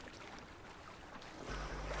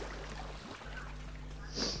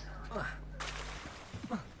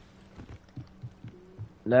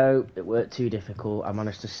 No, it weren't too difficult. I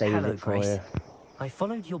managed to save Hello, it for Grace. you. I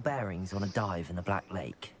followed your bearings on a dive in the Black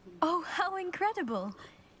Lake. Oh, how incredible!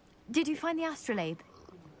 Did you find the astrolabe?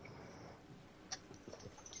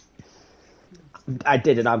 I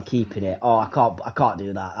did, and I'm keeping it. Oh, I can't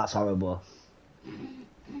do that. That's horrible.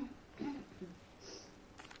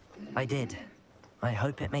 I did. I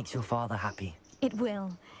hope it makes your father happy. It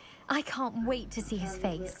will. I can't wait to see his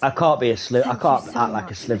face. I can't be a I can't so act like a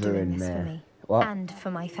much for doing Slytherin. this for me. What? And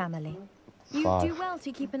for my family. You 5. do well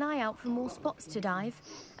to keep an eye out for more spots to dive.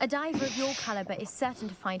 A diver of your caliber is certain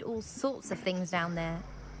to find all sorts of things down there.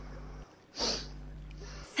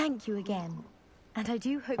 Thank you again. And I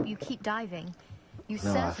do hope you keep diving. You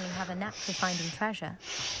certainly have a knack for finding treasure.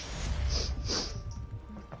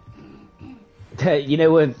 You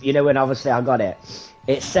know when obviously I got it.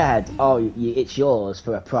 It said, "Oh, it's yours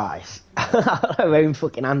for a price." Our own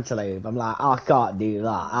fucking antelope. I'm like, I can't do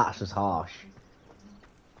that. That's just harsh.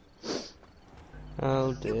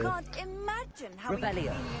 Oh dear. You can't imagine how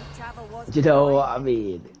inconvenient travel was. Do you know what I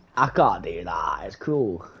mean? I can't do that. It's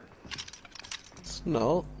cruel. It's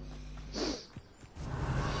not.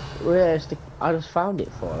 Where's the? I just found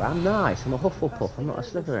it for her. I'm nice. I'm a Hufflepuff. I'm not a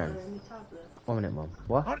Slytherin. 1 minute, Mum.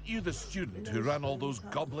 What? Aren't you the student who ran all those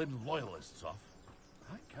goblin loyalists off?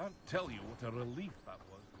 I can't tell you what a relief that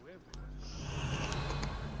was to everyone.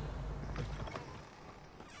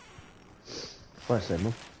 What's that,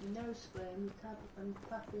 Mum? Nose spray and the tablet and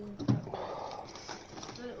perfume tablet.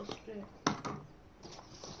 The little strip.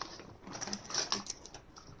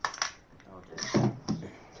 I'll do it.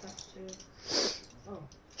 That's two. Oh.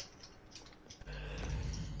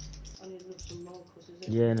 I need to look some more because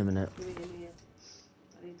Yeah, in a minute.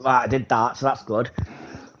 Right, I did that, so that's good.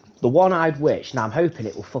 The one I'd wish, now I'm hoping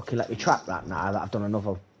it will fucking let me track that now that I've done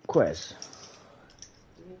another quiz.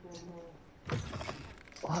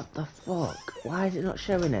 What the fuck? Why is it not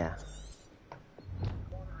showing here?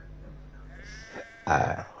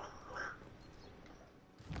 I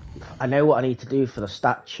know what I need to do for the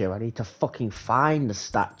statue. I need to fucking find the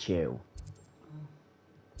statue.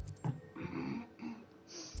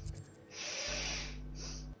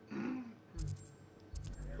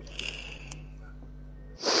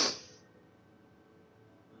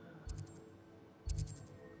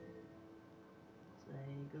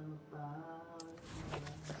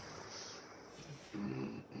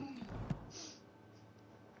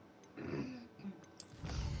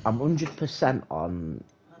 I'm 100% on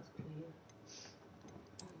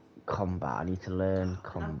combat. I need to learn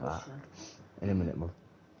combat. In a minute, Mum.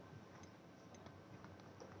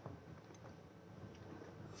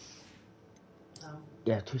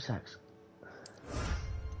 Yeah, 2 secs.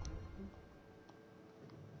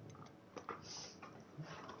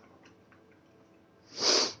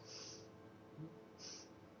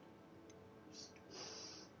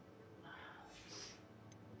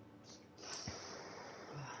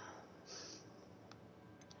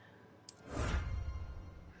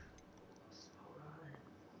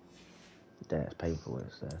 There's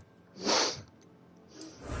paperwork there.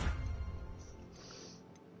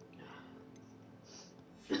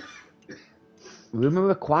 Room of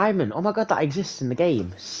requirement. Oh my god, that exists in the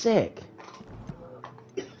game. Sick.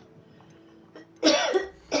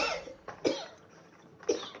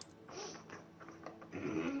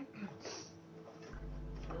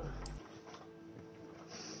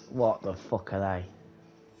 What the fuck are they?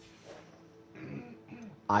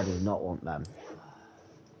 I do not want them.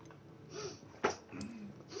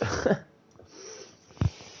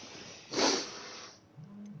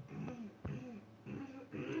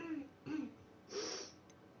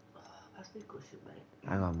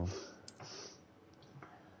 Hang on, Mum.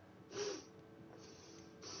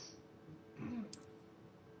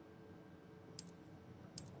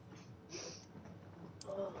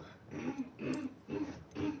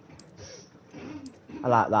 I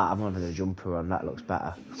like that. I'm having a jumper on. That looks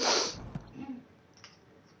better.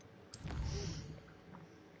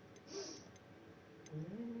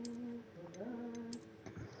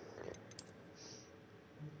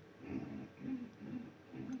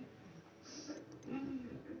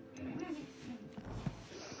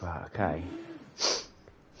 Right, okay.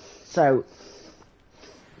 So,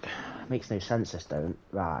 makes no sense, this don't.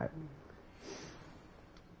 Right.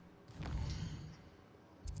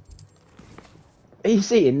 Are you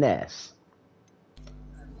seeing this?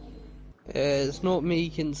 It's not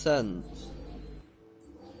making sense.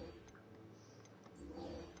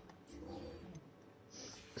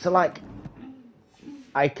 So, like,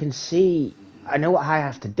 I can see, I know what I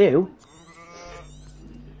have to do,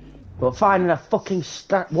 but finding a fucking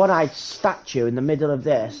one-eyed statue in the middle of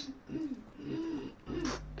this.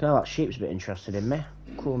 That sheep's a bit interested in me.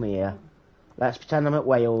 Call me here. Let's pretend I'm at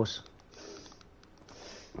Wales.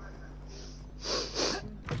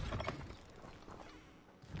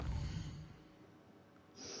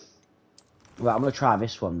 Right, I'm gonna try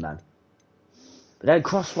this one then. But then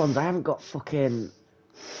cross ones, I haven't got fucking...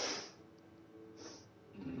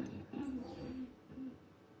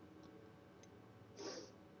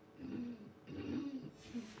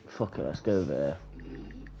 Fuck it, let's go there.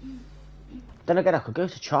 Then again, I could go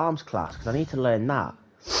to Charms class, because I need to learn that.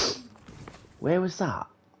 Where was that?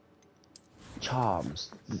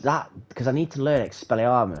 Charms. That, because I need to learn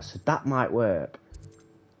Expelliarmus, so that might work.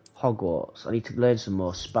 Hogwarts. I need to learn some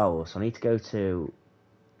more spells, so I need to go to...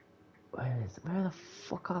 Where the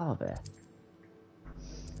fuck are they?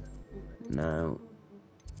 No.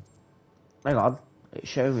 Hang on. It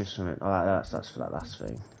showed me something. Oh, that's for that last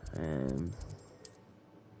thing.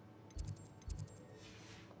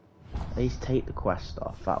 At least take the quest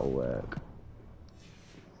off. That'll work.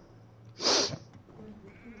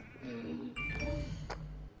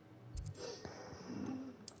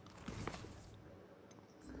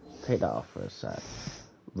 Take that off for a sec.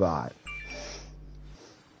 Right.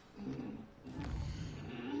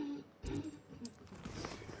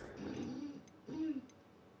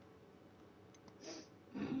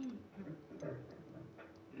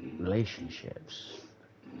 Relationships.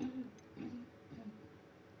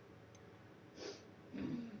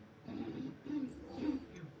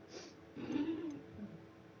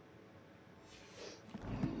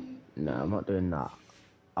 No, I'm not doing that.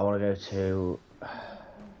 I want to go to...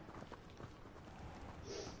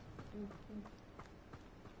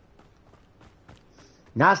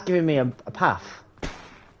 Now it's giving me a path.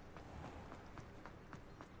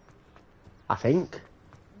 I think.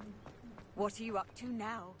 What are you up to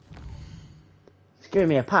now? It's giving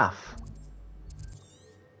me a path.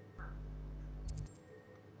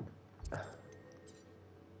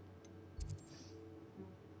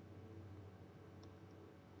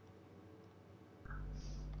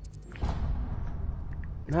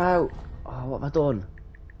 No. Oh, what have I done?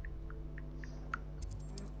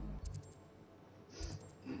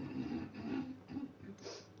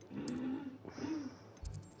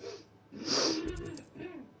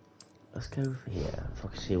 Let's go over here. If I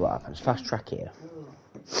can see what happens. Fast track here.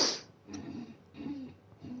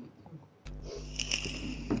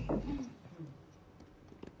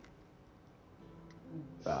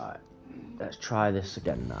 Right. Let's try this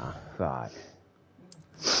again now. Right.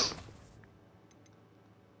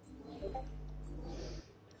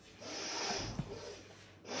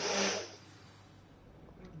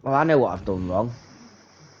 Well, I know what I've done wrong.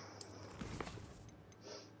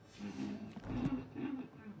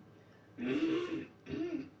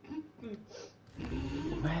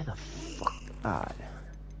 Where the fuck? Alright.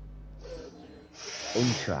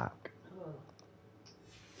 Interact.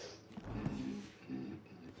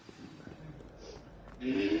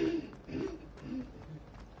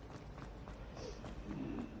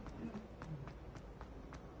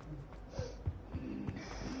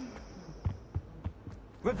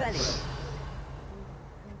 Rebellion.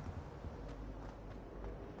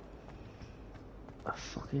 What the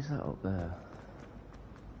fuck is that up there?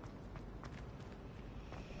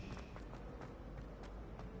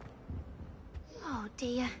 Oh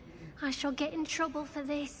dear, I shall get in trouble for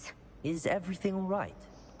this. Is everything all right?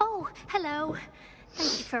 Oh, hello.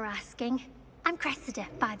 Thank you for asking. I'm Cressida,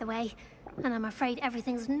 by the way, and I'm afraid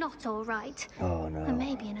everything's not all right. Oh no. I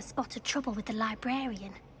may be in a spot of trouble with the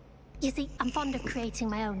librarian. You see, I'm fond of creating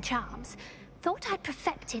my own charms. Thought I'd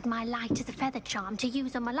perfected my light as a feather charm to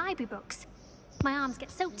use on my library books. My arms get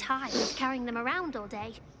so tired carrying them around all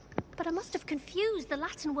day. But I must have confused the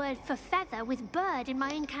Latin word for feather with bird in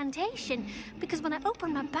my incantation, because when I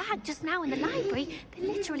opened my bag just now in the library, they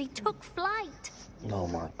literally took flight. Oh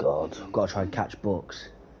my god. I've got to try and catch books.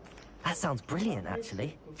 That sounds brilliant,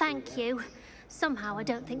 actually. Thank you. Somehow I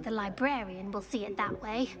don't think the librarian will see it that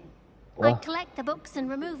way. What? I collect the books and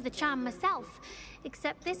remove the charm myself,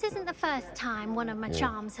 except this isn't the first time one of my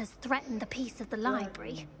charms has threatened the peace of the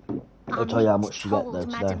library. I'll tell you how much you get though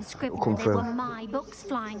told Madame today. Scribner It'll come they through. were my books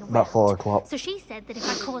flying around. About 4 o'clock. So she said that if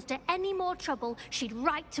I caused her any more trouble, she'd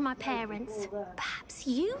write to my parents. Perhaps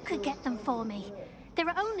you could get them for me. There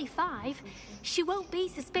are only 5. She won't be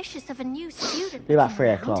suspicious of a new student. Be about 3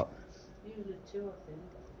 around. o'clock.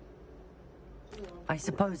 I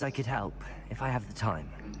suppose I could help, if I have the time.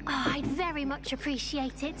 Oh, I'd very much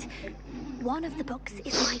appreciate it. One of the books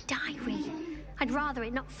is my diary. I'd rather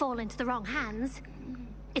it not fall into the wrong hands.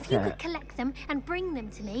 If you could collect them and bring them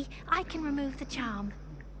to me, I can remove the charm.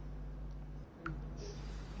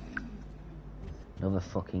 Another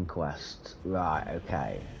fucking quest. Right,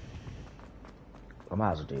 okay. I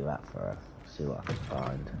might as well do that for her. See what I can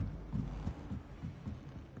find.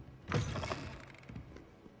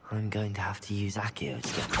 I'm going to have to use Accio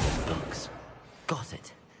to get to the books. Got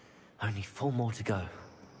it. Only 4 more to go.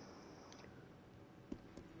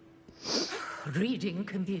 Reading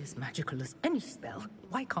can be as magical as any spell.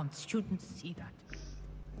 Why can't students see that?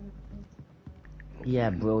 Yeah,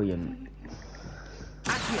 brilliant.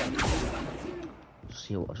 I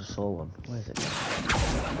just saw one. Where is it?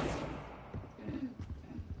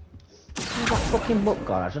 Where's that fucking book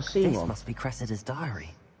gone? I just seen This one. must be Cressida's diary.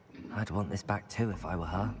 I'd want this back too if I were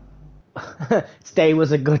her. Today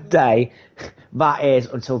was a good day. That is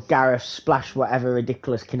until Gareth splashed whatever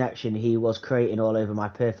ridiculous connection he was creating all over my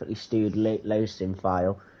perfectly stewed LoSim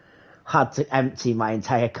file. Had to empty my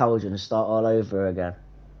entire cauldron and start all over again.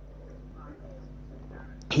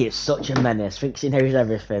 He is such a menace, thinks he knows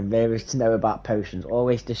everything, there is to know about potions,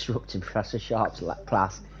 always disrupting Professor Sharp's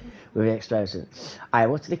class with explosions. I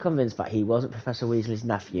am utterly convinced that he wasn't Professor Weasley's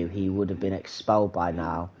nephew, he would have been expelled by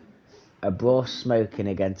now. A brawl smoking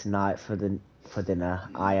again tonight for dinner.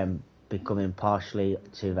 I am becoming partially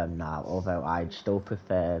to them now, although I'd still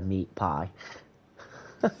prefer meat pie.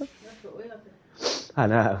 I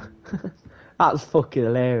know. That's fucking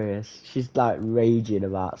hilarious. She's like raging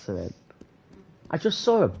about something. I just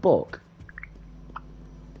saw a book.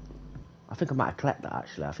 I think I might have collected that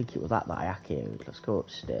actually. I think it was that I accused. Let's go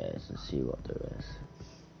upstairs and see what there is.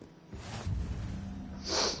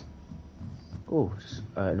 Oh,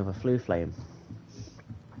 another flue flame.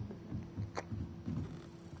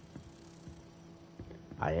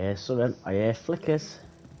 I hear something. I hear flickers.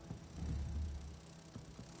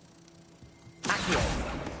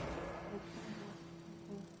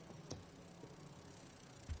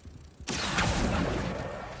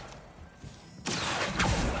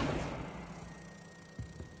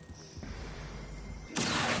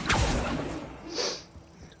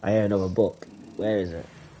 I hear another book. Where is it?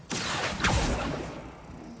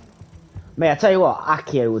 Mate, I tell you what,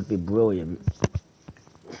 Accio would be brilliant.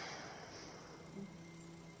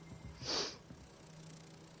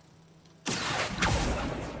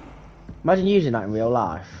 Imagine using that in real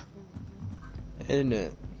life. Isn't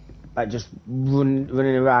it? Like just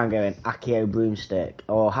running around going Accio broomstick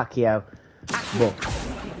or Accio book.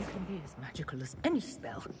 Reading can be as magical as any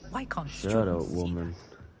spell. Why can't Shut up, woman.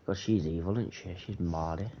 Because she's evil, isn't she? She's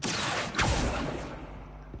Mardy.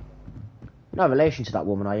 No relation to that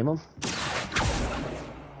woman, are you, Mum?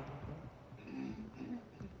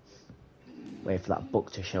 Wait for that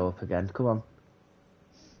book to show up again. Come on.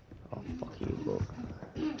 Oh, fuck you, book.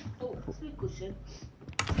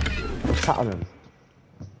 What's that on him?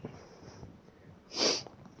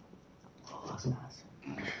 Oh, that's nice.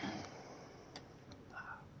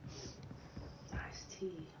 Nice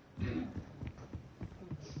tea.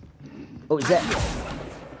 Oh, is it?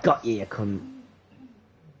 Got you cunt.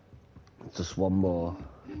 Just one more.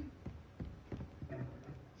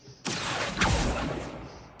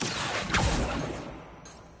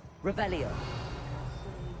 Revelio.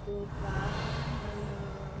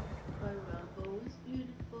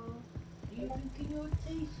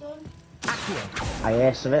 I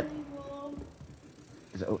hear some it.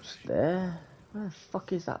 Is it upstairs? Where the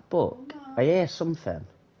fuck is that book? I hear something.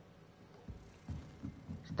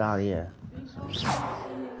 It's down here.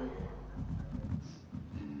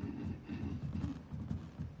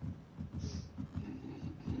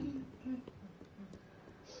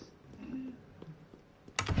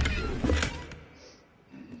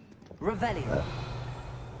 Revelio.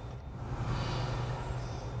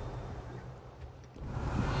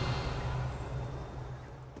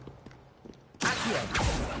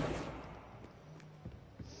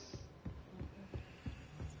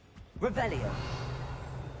 Revelio.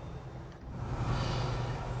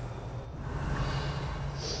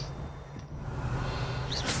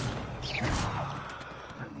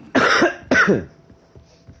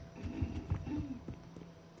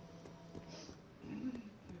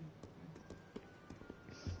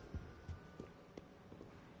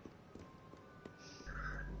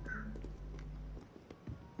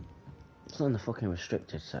 It's not in the fucking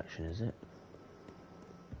restricted section, is it?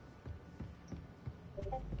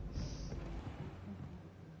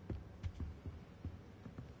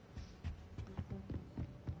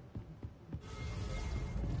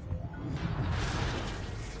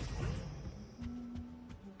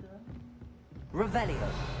 Revelio.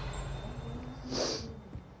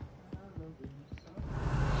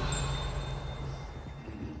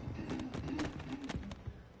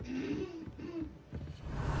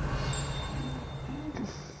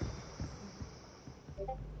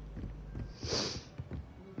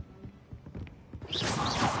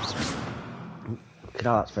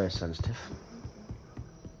 Oh, that's very sensitive.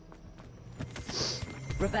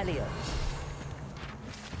 Revelio.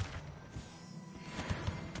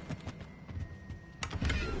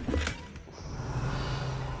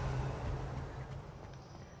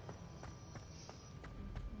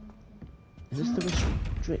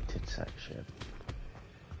 section.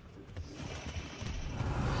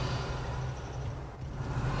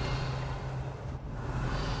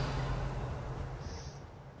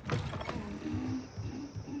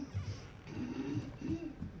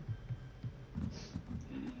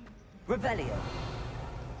 Revelio.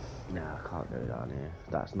 No, I can't go down here.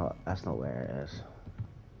 That's not where it is.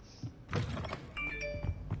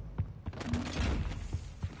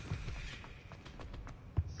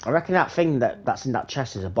 I reckon that thing that's in that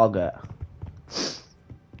chest is a boggart.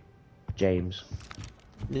 James.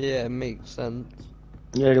 Yeah, it makes sense.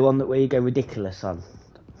 You know the one that where you go ridiculous on?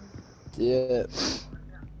 Yeah.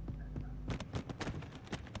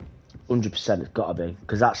 100% it's gotta be.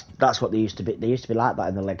 Because that's what they used to be. They used to be like that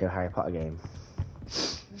in the Lego Harry Potter game.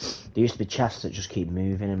 There used to be chests that just keep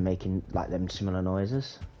moving and making like them similar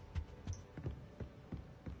noises.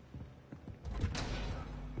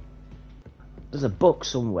 There's a book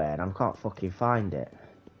somewhere and I can't fucking find it.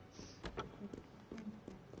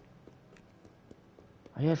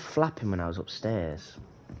 I heard flapping when I was upstairs.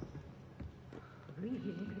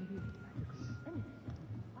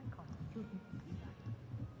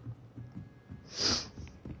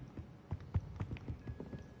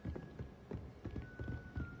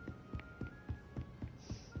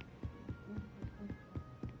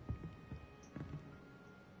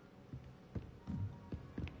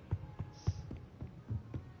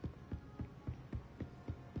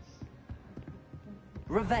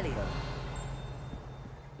 Revelio.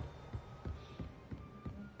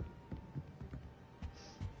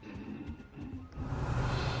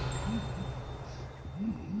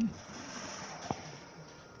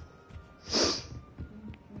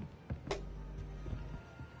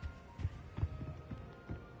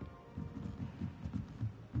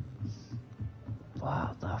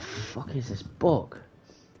 What the fuck is this book?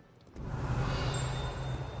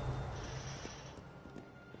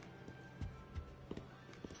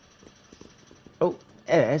 Oh,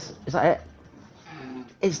 there it is. Is that it?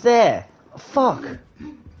 It's there. Fuck.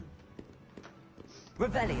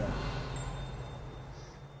 Revelio.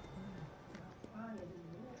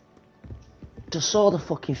 Just saw the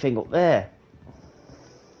fucking thing up there.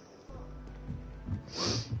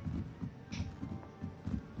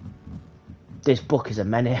 This book is a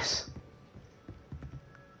menace.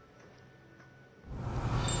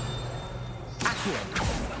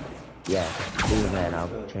 Yeah, leave him there now,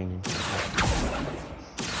 changing.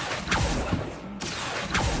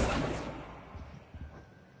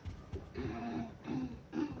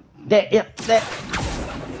 There, yep, there.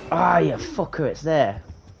 Ah, you fucker, it's there.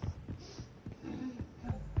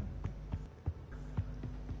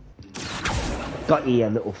 Got you, you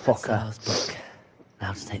little fucker. That's the last book.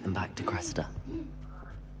 Now to take them back to Cressida.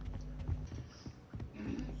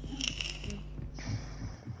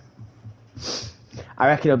 I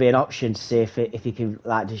reckon it'll be an option to see if you can,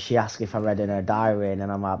 like, does she ask if I read in her diary, and then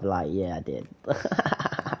I might be like, yeah, I did.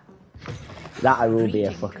 That I will be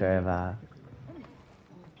a fucker if I...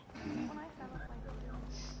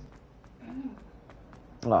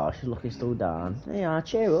 Oh, she's looking still down. Yeah,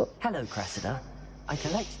 cheer up. Hello, Cressida. I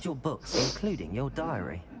collected your books, including your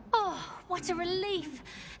diary. Oh, what a relief.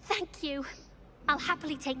 Thank you. I'll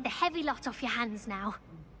happily take the heavy lot off your hands now.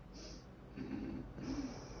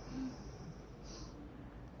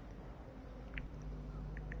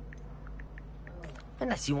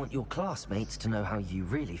 Unless you want your classmates to know how you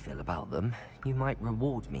really feel about them, you might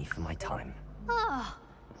reward me for my time. Oh,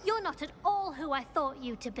 you're not at all who I thought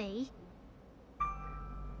you to be.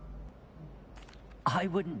 I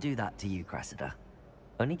wouldn't do that to you, Cressida.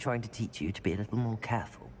 Only trying to teach you to be a little more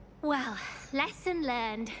careful. Well, lesson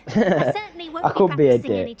learned. I certainly won't be couldn't be a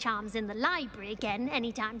practicing dick. any charms in the library again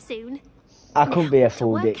anytime soon. I couldn't be a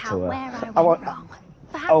full work dick to out her. where I I went want... wrong.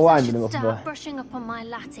 Perhaps Oh, I I'm should enough of start her. brushing up on my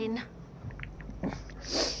Latin.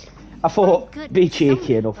 I thought, Good, be some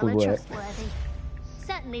cheeky enough people would are work. trustworthy.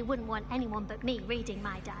 Certainly wouldn't want anyone but me reading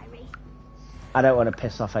my diary. I don't want to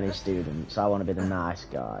piss off any students. I want to be the nice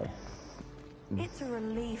guy. It's a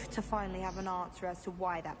relief to finally have an answer as to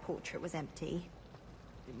why that portrait was empty.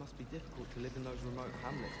 It must be difficult to live in those remote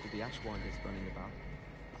hamlets with the Ashwinders running about.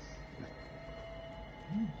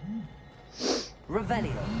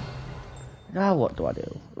 Revelio. Now what do I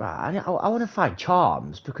do? Right, I want to find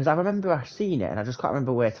charms, because I remember I've seen it and I just can't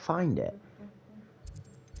remember where to find it.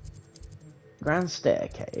 Grand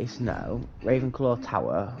Staircase, no. Ravenclaw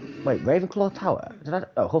Tower. Wait, Ravenclaw Tower? Did I...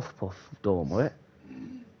 Oh, Hufflepuff Dorm, was it?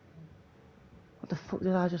 What the fuck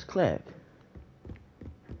did I just click?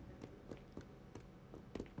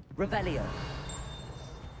 Revelio.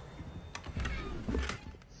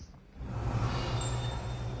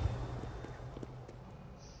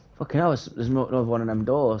 Fucking hell, there's another one of them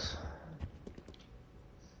doors.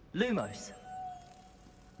 Lumos.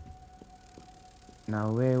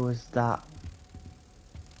 Now, where was that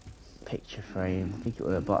picture frame? I think it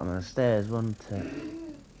was at the bottom of the stairs, wasn't it?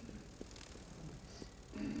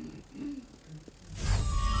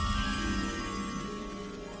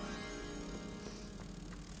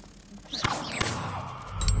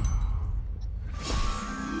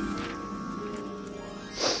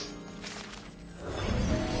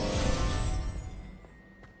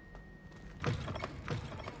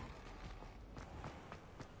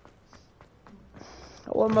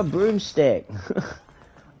 I want my broomstick.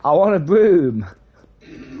 I want a broom.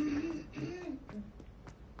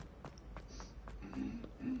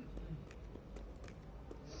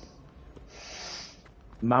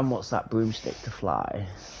 Man wants that broomstick to fly.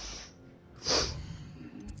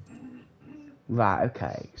 Right,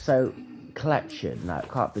 okay. So, collection. No,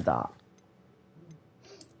 it can't be that.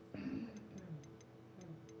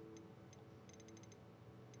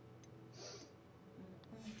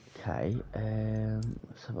 Okay,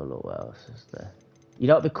 let's have a look. What else is there? You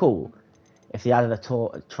know, it'd be cool if they added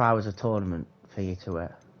a Trials of Tournament thingy to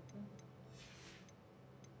it.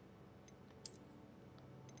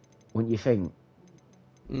 Wouldn't you think?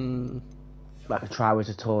 Like a Trials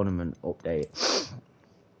of Tournament update.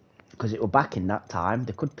 Because it was back in that time,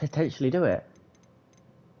 they could potentially do it.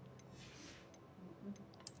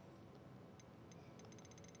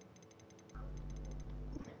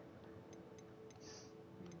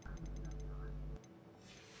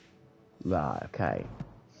 Right, okay.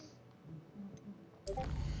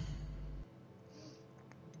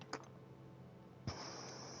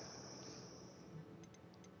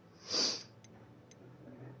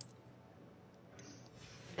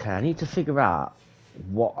 Okay, I need to figure out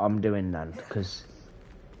what I'm doing then, because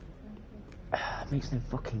it makes no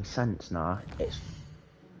fucking sense now. It's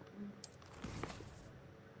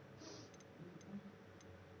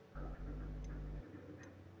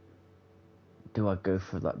do I go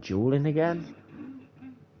for that dueling again?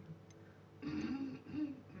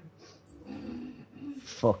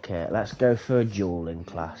 Fuck it, let's go for a dueling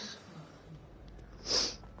class.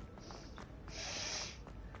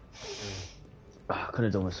 Oh, I could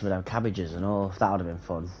have done with some of them cabbages and all, that would have been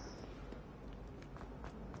fun.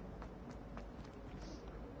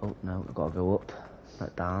 Oh no, we've got to go up,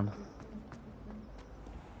 not down.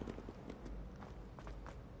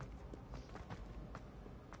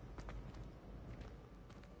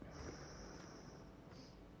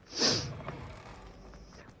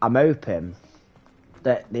 I'm hoping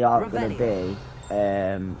that they aren't going to be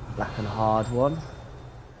like a hard one.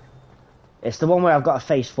 It's the one where I've got to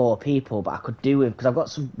face 4 people, but I could do with, because I've got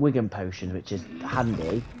some Wigan potions, which is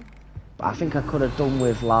handy. But I think I could have done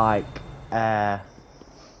with like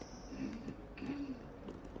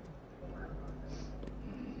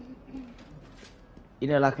you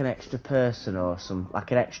know, like an extra person or some, like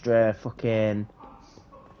an extra fucking.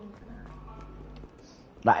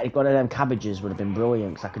 Like, one of them cabbages would have been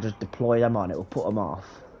brilliant, because I could just deploy them on, it will put them off.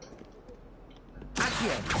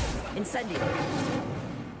 Accio. Incendio.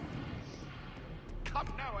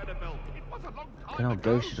 Come now, Annabelle. It was a long time You know,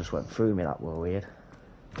 ghosts just went through me, that were weird.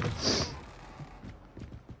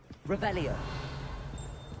 Revelio.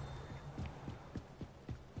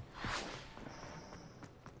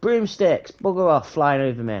 Broomsticks, bugger off, flying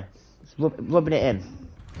over me. It's rubbing it in.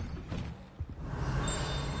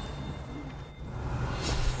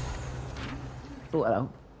 Oh, hello.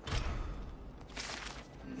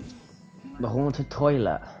 The haunted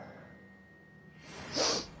toilet.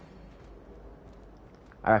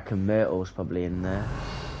 I reckon Myrtle's probably in there.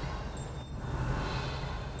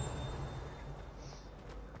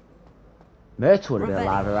 Myrtle would have been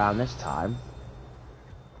alive around this time,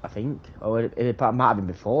 I think. Or it might have been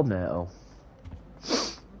before Myrtle.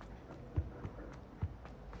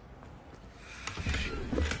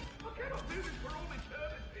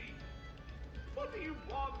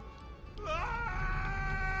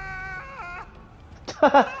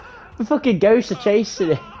 The fucking ghosts are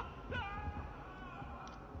chasing it.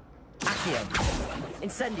 Accio.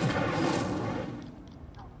 Incendio.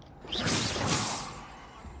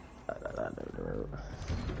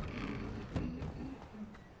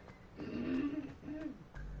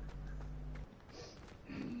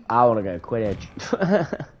 I want to go Quidditch.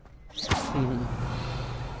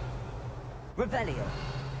 Revelio.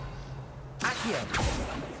 Accio.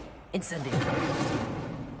 Incendio.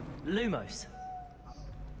 Lumos.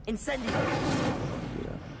 Incendio.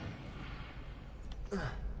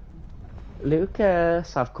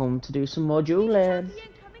 Lucas, I've come to do some more dueling.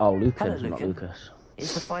 Oh, Lucas, Hello, not Lucan. Lucas.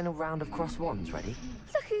 Is the final round of cross wands ready?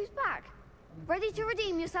 Look who's back. Ready to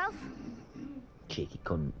redeem yourself? Cheeky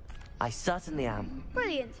cunt. I certainly am.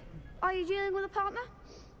 Brilliant. Are you dealing with a partner?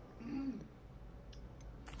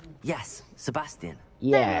 Yes, Sebastian.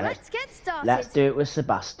 Yeah, let's get started. Let's do it with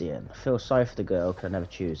Sebastian. I feel sorry for the girl because I never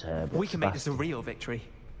choose her. But We can make this a real victory.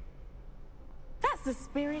 That's the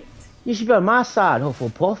spirit. You should be on my side,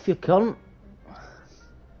 Hufflepuff, you cunt.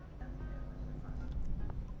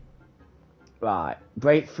 Right,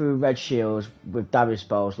 break through red shields with damage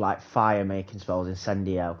spells like fire making spells,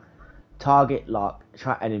 Incendio. Target lock,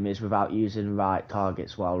 track enemies without using right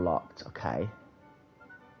targets while locked. Okay.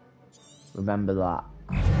 Remember that.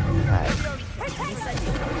 Okay.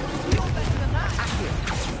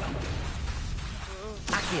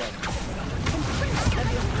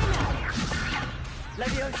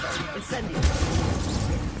 Levioso, Incendio.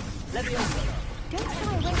 Levioso. Don't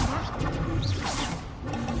shy away now.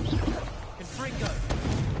 Confringo.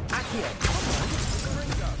 Accio.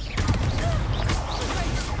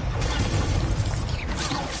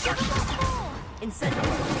 Incendio.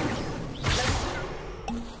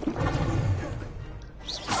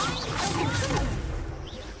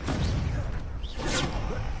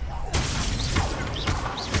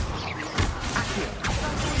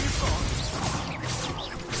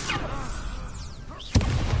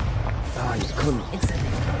 Oh, you couldn't.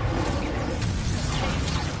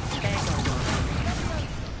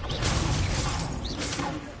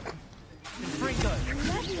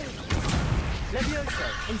 Levioso,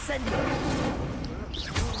 Incendio.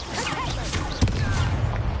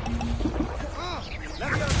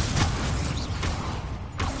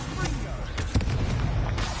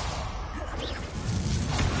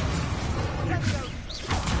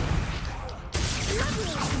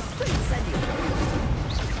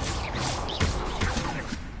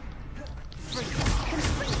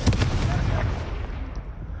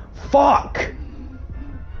 Fuck!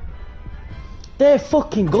 They're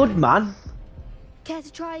fucking good, man. Care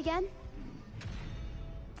to try again?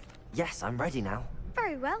 Yes, I'm ready now.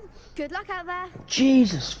 Very well. Good luck out there.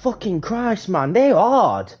 Jesus fucking Christ, man. They're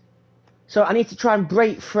hard. So I need to try and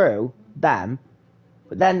break through them.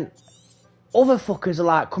 But then other fuckers are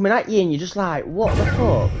like coming at you and you're just like, what the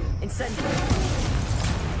fuck? Incendio.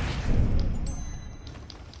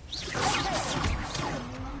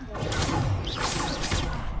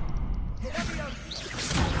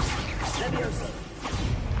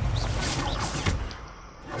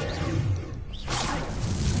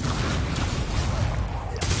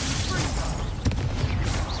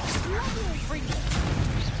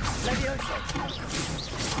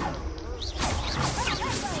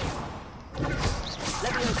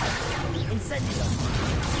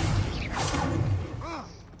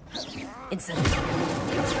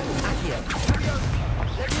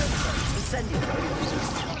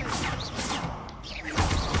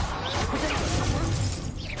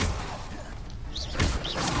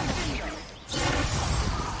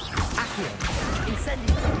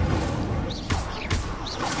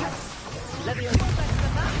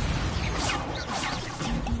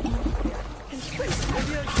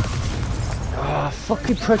 Oh,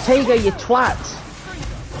 fucking Protego, you twat!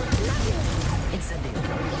 Incendio.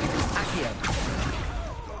 Accio.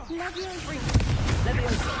 Levioso.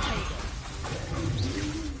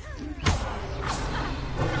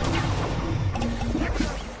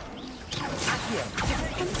 Accio.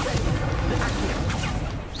 Accio.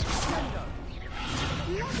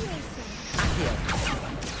 Accio.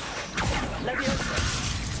 Levioso.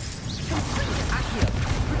 Accio.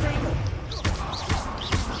 Protego.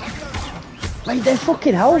 Mate, their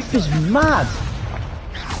fucking health is mad!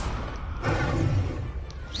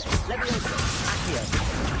 Levioso. Accio.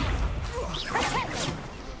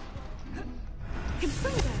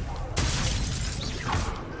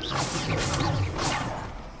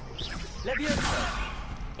 Levioso.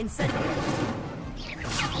 Incendio.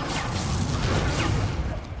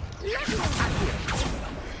 Accio.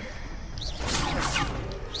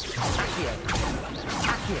 Accio.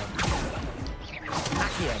 Accio.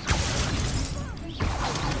 Accio.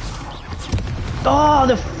 Oh,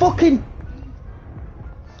 the fucking...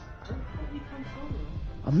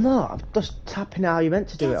 I'm not, I'm just tapping how you meant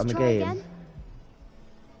to do it on the game. Again?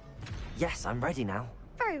 Yes, I'm ready now.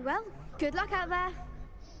 Very well. Good luck out there.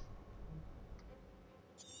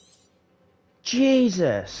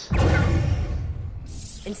 Jesus!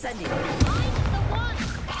 Incendio.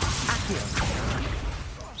 Accio.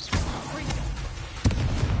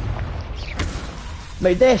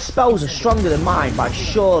 Mate, their spells are stronger than mine by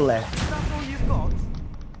surely.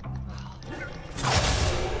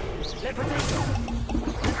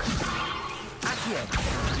 Accio.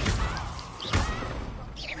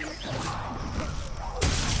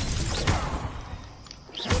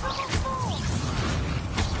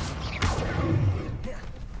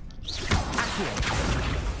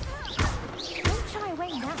 Don't shy away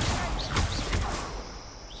now.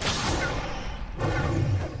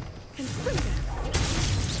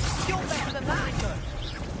 You're better than that.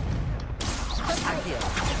 Accio.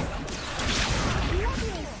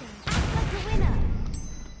 Act like a winner.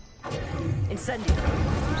 Incendio.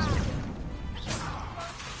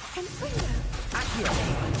 Accio.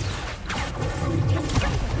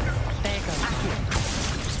 There you go. Accio.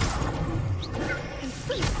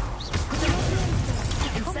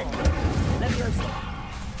 Incendio. Leviosa.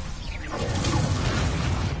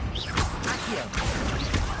 Accio.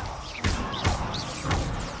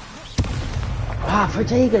 Ah,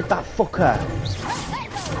 Protego, that fucker.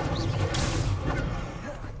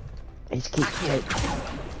 He's keep taking.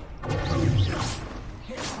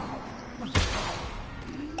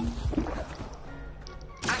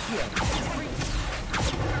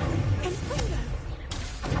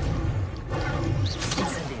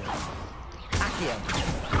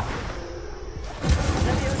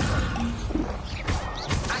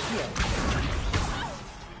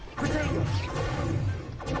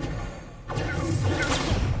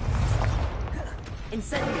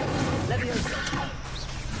 Incendio. Leviosa.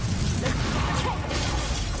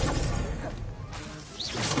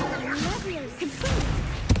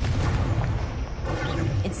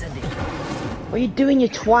 Incendio. What are you doing, you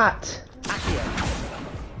twat?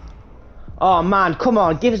 Oh man, come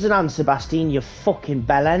on, give us an answer, Bastien, you fucking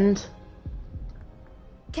bellend.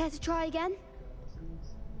 Care to try again?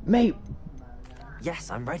 Mate. Yes,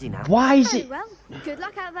 I'm ready now. Why is Very it? well. Good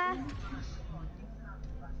luck out there.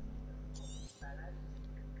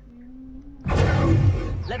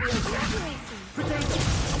 Leviosa. Potato.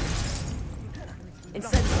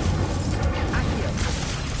 Incendio. Accio.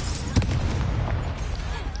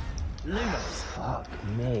 Lumos. Fuck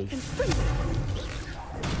me.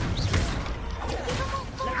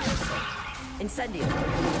 Leviosa. Incendio.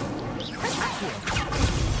 Accio.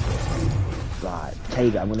 Right,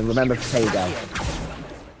 Potato, I'm gonna remember Potato.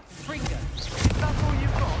 Springer. That's all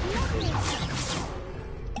you've got.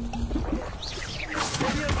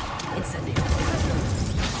 Incendio.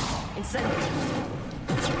 Incendio.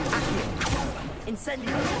 Accio.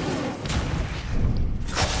 Incendio.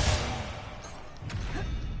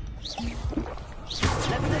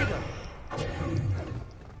 Levitago.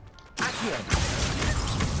 Accio.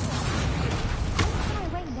 Shy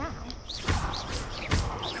away now.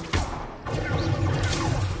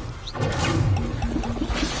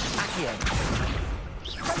 Accio.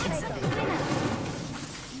 Incendio.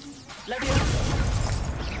 Leviosa.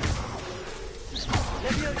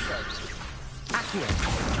 Leviosa. Accio.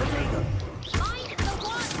 Potato. I'm the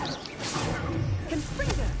one.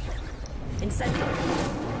 Confringo. Incendio.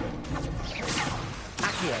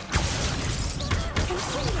 Accio.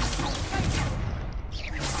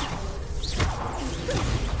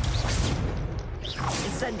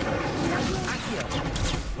 Incendio. Accio.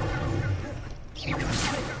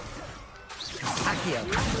 Accio.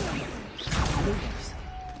 Lumos.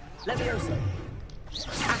 Leviosa.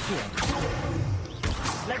 Accio.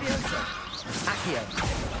 Leviosa. Accio.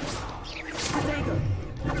 Potato.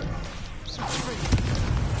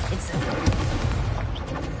 Incendio.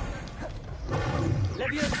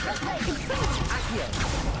 Leviosa. Accio.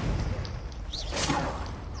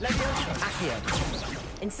 Leviosa. Accio.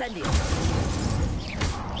 Incendio.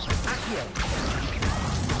 Accio.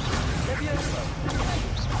 Leviosa.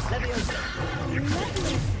 Leviosa.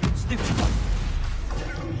 Stupid.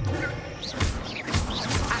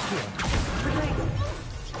 Accio. Potato.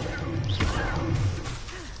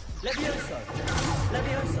 Leviosa.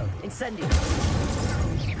 Leviosa. Incendio.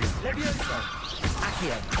 Leviosa.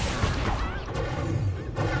 Accio.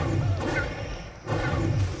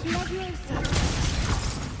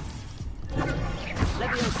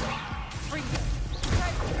 Leviosa. Springer.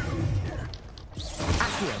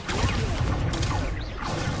 Accio.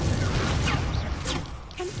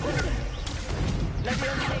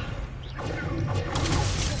 Leviosa.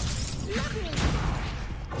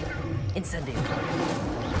 Incendio.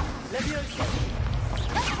 Leviosa.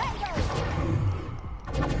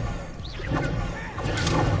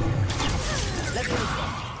 Leviosa.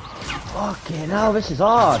 Fucking hell, this is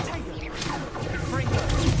hard. Springer.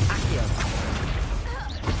 Accio.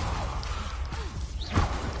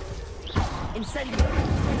 Incendio.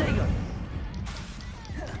 Potato.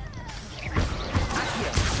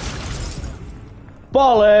 Accio.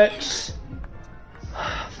 Bollocks!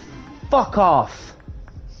 Fuck off.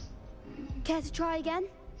 Care to try again?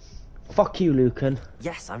 Fuck you, Lucan.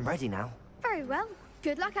 Yes, I'm ready now. Very well.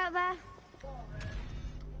 Good luck out there.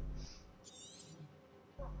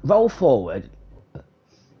 Roll forward.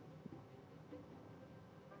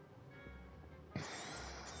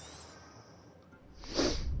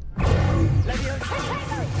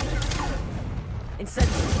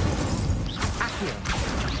 Incendio. Accio.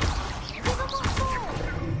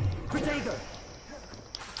 Protego.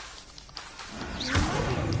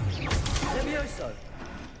 Levioso.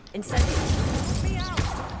 Incendio.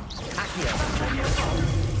 Accio.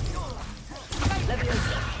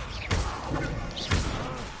 Levioso.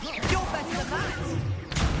 You're better than that.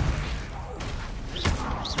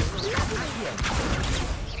 Accio.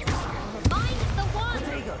 Find the one.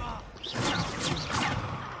 Protego.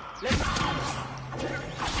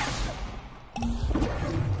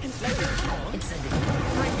 Incendio.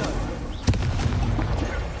 Prego.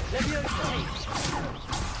 Levioso.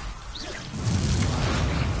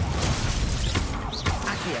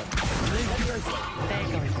 Accio. Levioso. There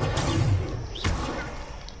goes one.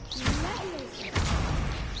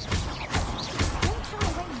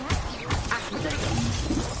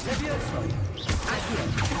 Levioso. Accio.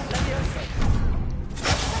 Levioso.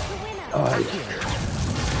 Oh,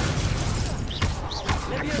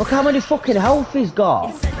 look how many fucking health he's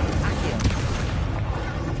got.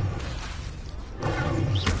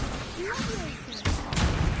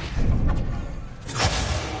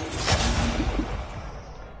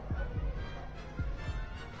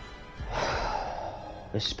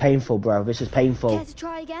 This is painful, bro. This is painful. Care to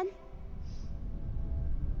try again?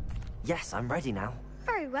 Yes, I'm ready now.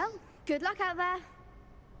 Very well. Good luck out there.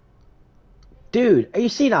 Dude, are you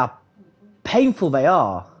seeing how painful they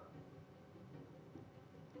are?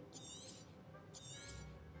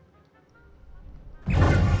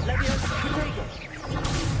 Levioso. Protego.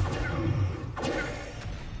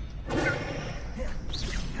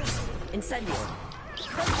 Incendio.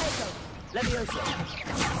 Protego. Levioso.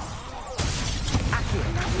 Accio.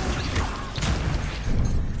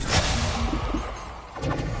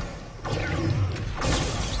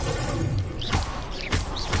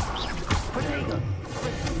 Protego.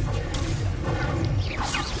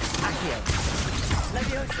 Accio.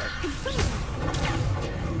 Levioso.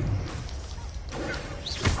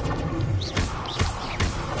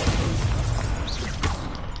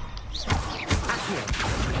 Accio. Accio.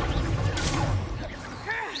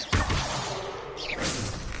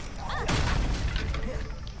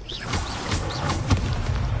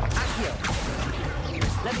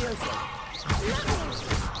 Levioso. Protego.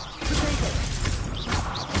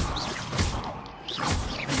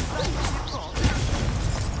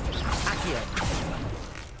 Accio.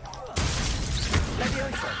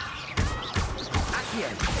 Levioso.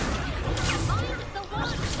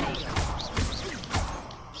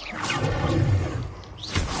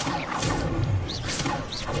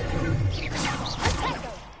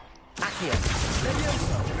 Accio. Accio. Levioso.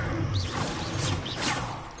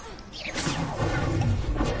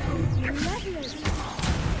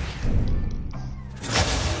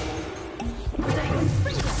 Protego.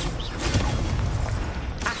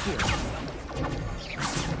 Accio.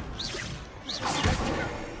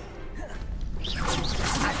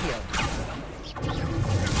 Accio.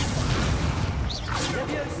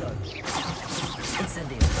 Levioso.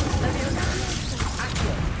 Incendio. Levioso.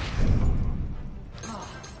 Accio.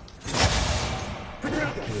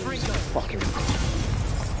 Protego. Fringo. Fucking.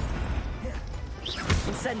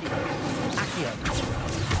 Incendio. Accio.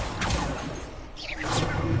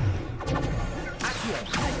 Accio.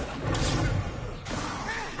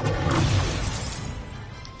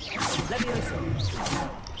 Levioso.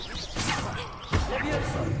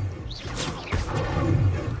 Levioso.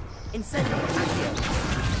 Incendio. Accio.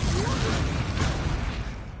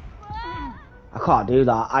 I can't do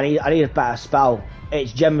that. I need a better spell.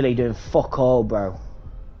 It's generally doing fuck all, bro.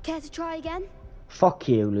 Care to try again? Fuck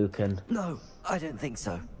you, Lucan. No, I don't think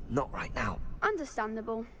so. Not right now.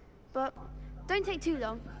 Understandable. But don't take too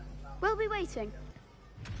long. We'll be waiting.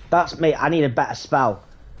 That's me. I need a better spell.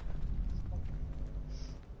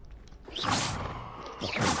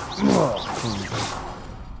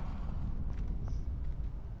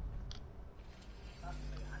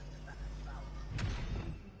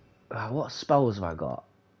 What spells have I got?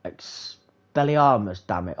 Expelliarmus,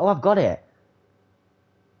 damn it. Oh, I've got it.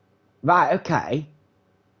 Right, okay.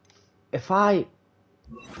 If I...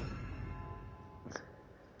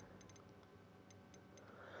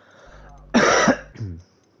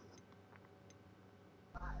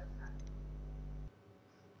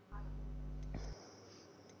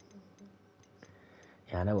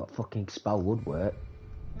 Yeah, I know what fucking spell would work.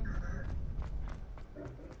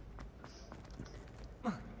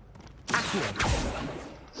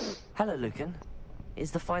 Hello, Lucan.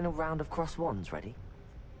 Is the final round of cross wands ready?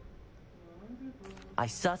 I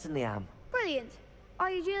certainly am. Brilliant. Are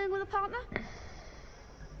you dealing with a partner?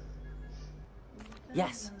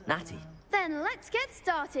 Yes, Natty. Then let's get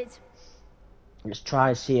started. Let's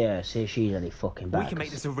try see her, see if she's any fucking better. We can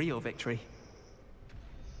make this a real victory.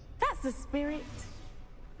 That's the spirit.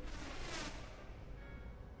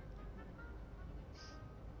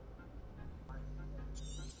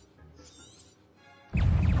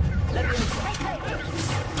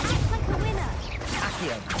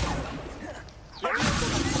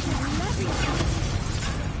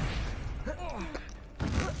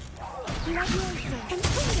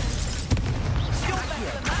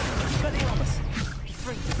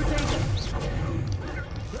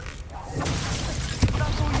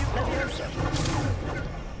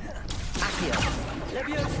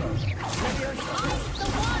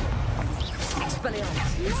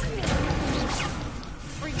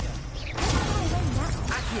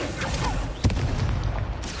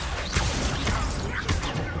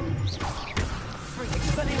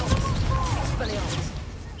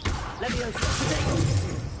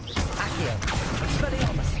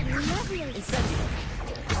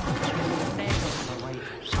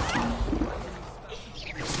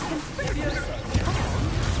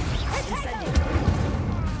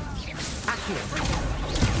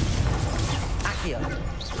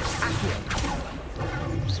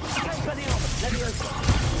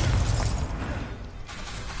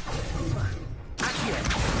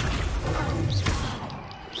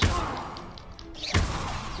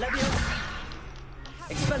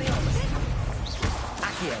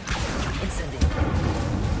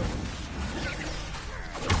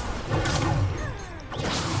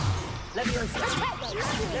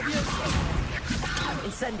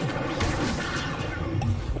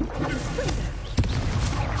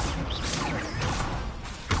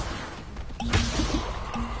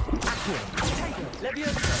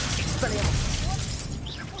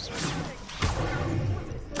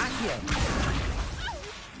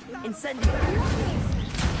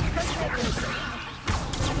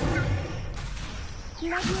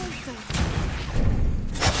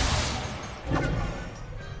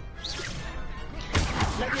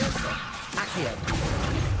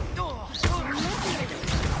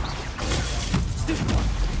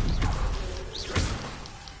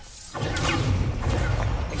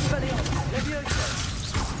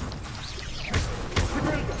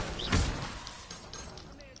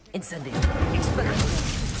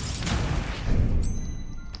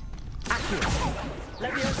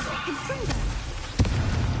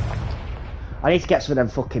 I need to get some of them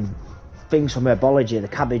fucking things from herbology, the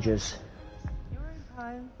cabbages.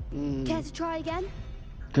 Care to try again?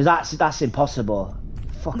 Because that's impossible.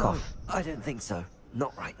 Fuck off. I don't think so.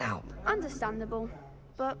 Not right now. Understandable.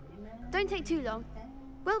 But don't take too long.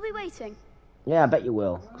 We'll be waiting. Yeah, I bet you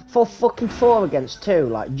will. 4 against 2,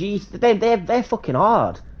 like, geez, they're fucking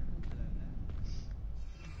hard.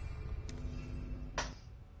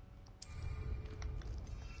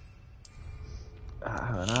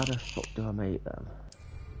 How the fuck do I make them?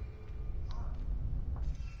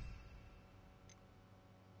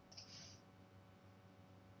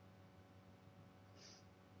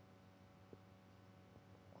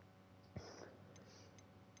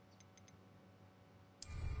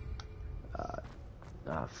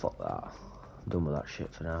 Fuck that. I'm done with that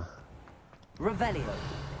shit for now. Revelio.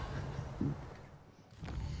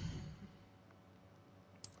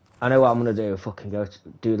 I know what I'm gonna do. Fucking go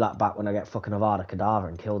do that back when I get fucking Avada Kedavra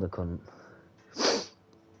and kill the cunt.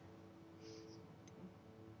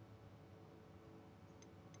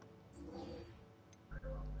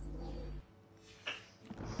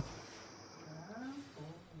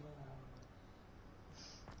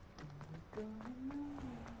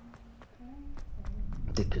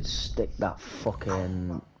 They could stick that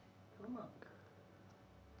fucking...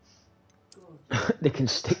 They can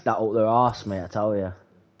stick that up their arse, mate, I tell you.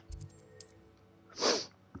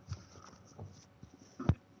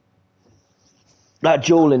 That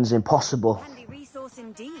dueling's impossible. Handy resource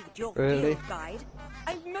indeed, your Really? field guide.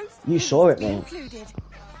 You saw it, mate. Included.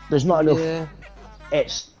 There's not enough... Yeah.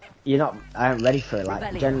 It's... You're not... I ain't ready for it.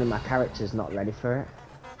 Like, generally my character's not ready for it.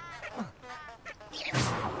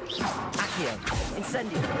 Accio.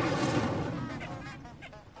 Incendio.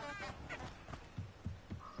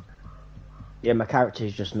 Yeah, my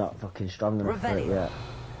character's just not fucking strong enough for it yet.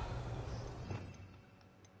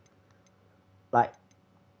 Like...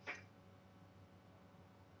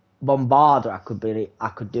 Bombarder I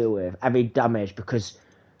could deal with. Heavy damage, because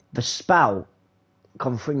the spell...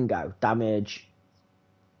 Confringo, damage...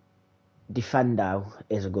 Defendo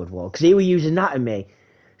is a good one. Because he was using that in me.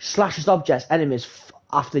 Slashes objects, enemies,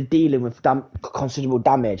 after dealing with considerable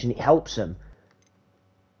damage, and it helps them.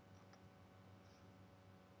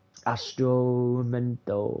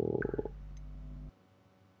 Astromento.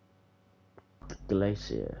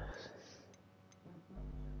 Glacier.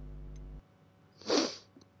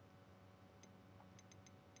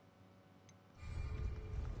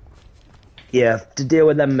 Yeah, to deal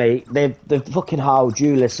with them, mate. They're fucking hard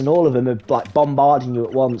duelists, and all of them are like bombarding you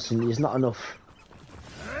at once, and there's not enough.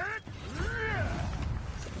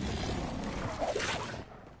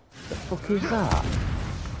 The fuck is that?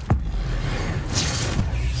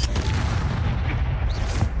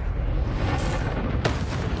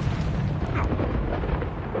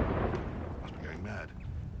 Must be going mad.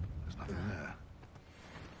 There's nothing there.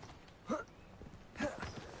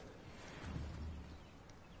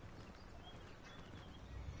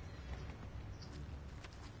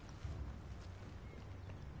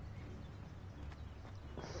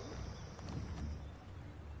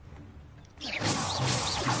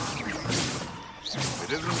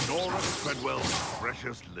 It isn't Nora Treadwell's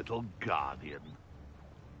precious little guardian.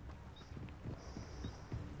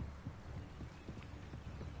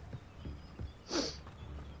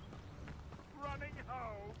 Running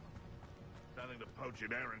home. Nothing to poach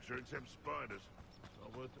in Ayrshire except spiders.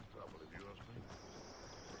 Not worth the trouble, if you ask me.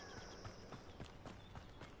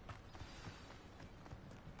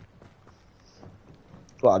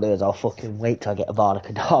 What I'll do is I'll fucking wait till I get a Barda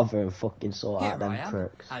Cadaver and fucking sort Here out them I am,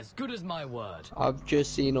 crooks. as good as my word. I've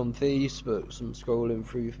just seen on Facebook, some scrolling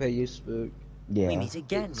through Facebook. Yeah. We meet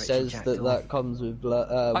again, It says that comes with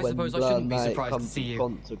I when suppose I Blood shouldn't be Knight surprised to comes see with you.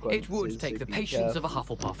 consequences. It would take the be patience of a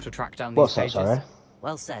careful. Hufflepuff to track down What's these that, pages. sorry?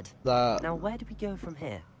 Well said. That Now, where do we go from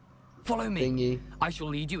here? Follow me. Thingy. I shall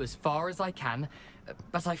lead you as far as I can,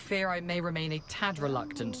 but I fear I may remain a tad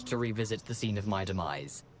reluctant to revisit the scene of my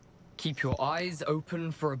demise. Keep your eyes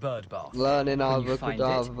open for a bird bath. Learning When you find it,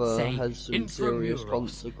 Avocadabra say, has some serious "Intramuros."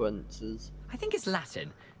 consequences. I think it's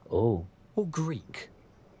Latin. Oh. Or Greek.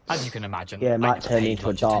 As you can imagine, Yeah, it I might never turn paid into a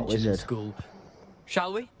much dark attention in wizard. school.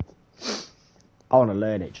 Shall we? I want to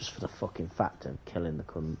learn it just for the fucking fact of killing the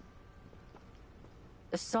cunt.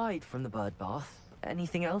 Aside from the bird bath,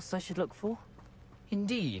 anything else I should look for?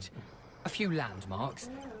 Indeed. A few landmarks,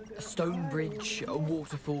 a stone bridge, a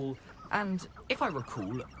waterfall, and, if I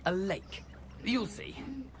recall, a lake. You'll see.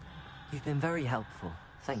 You've been very helpful.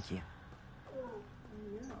 Thank you.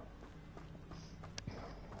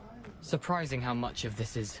 Surprising how much of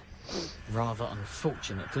this is rather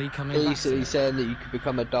unfortunately coming back to Basically me. saying that you could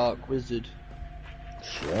become a dark wizard.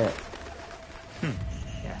 Shit.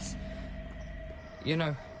 Yes. You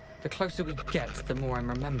know, the closer we get, the more I'm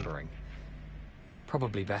remembering.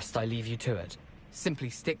 Probably best I leave you to it. Simply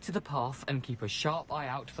stick to the path and keep a sharp eye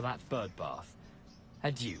out for that bird bath.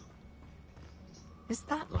 Adieu. Is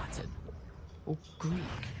that Latin? Or Greek?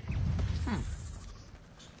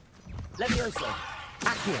 Levioso!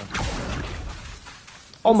 Accio!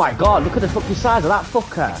 Oh my god, look at the fucking size of that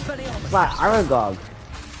fucker. It's like Aragog.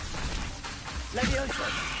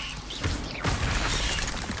 Levioso!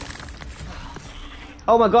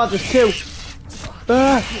 Oh my god, there's two.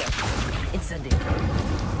 Incendio!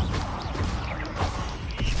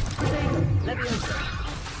 Levioso!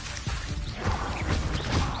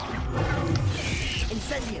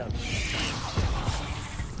 Incendio!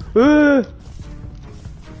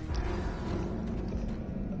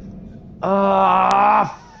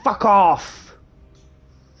 Fuck off.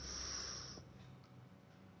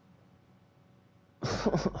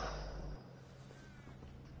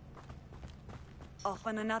 Off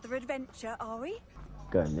on another adventure, are we?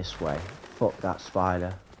 Going this way. Fuck that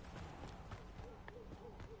spider.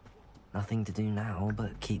 Nothing to do now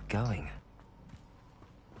but keep going.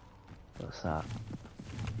 What's that?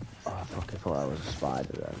 Oh, I fucking thought that was a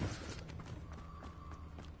spider then.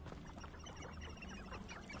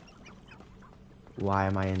 Why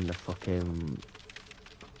am I in the fucking...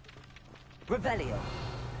 Revelio!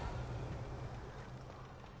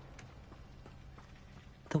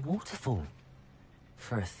 The waterfall.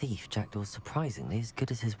 For a thief, Jackdaw's surprisingly as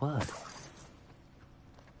good as his word.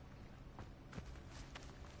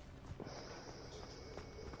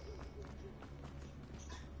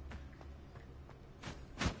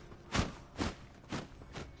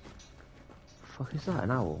 Fuck is that,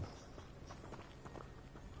 an owl?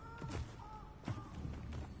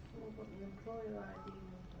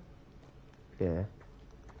 Yeah.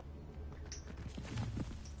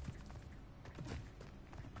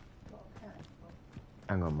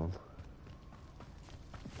 Hang on, Mum.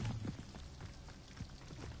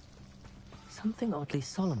 Something oddly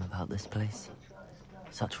solemn about this place.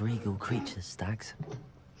 Such regal creatures, stags.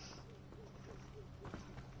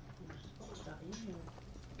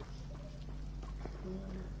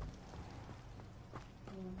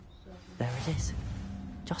 There it is.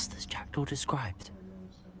 Just as Jackdaw described.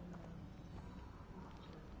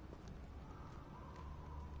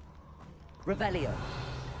 Revelio.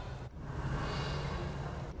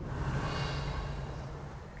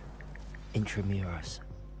 Intramuros.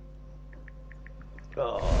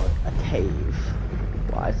 Oh, a cave.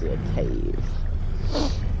 Why is it a cave?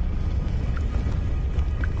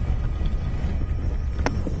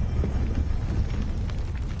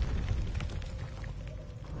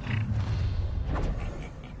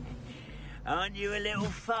 Aren't you a little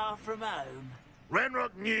far from home?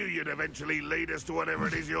 Renrock knew you'd eventually lead us to whatever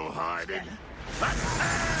it is you're hiding.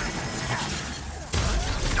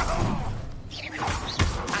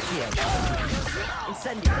 Accio.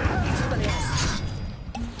 Incendio. Expelliarmus.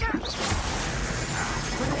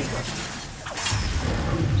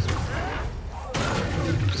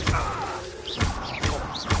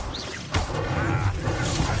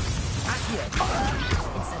 Accio.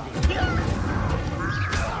 Incendio.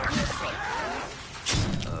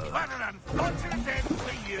 What an unfortunate end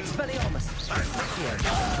for you! Expelliarmus. Accio.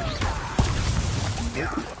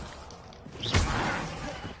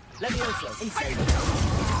 Levioso. Incendio.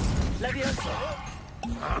 Levioso.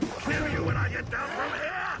 I'll kill you when I get down from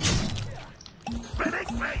here!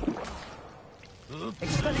 Finish me!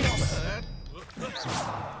 Expelliarmus.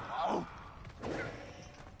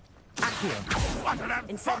 Accio. What an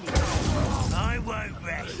Incendio. I won't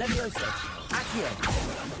rest. Levioso. Accio.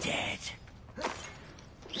 Dead.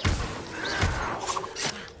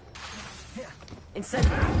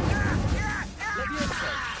 Incendio. Levioso.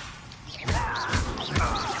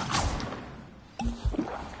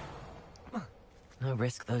 No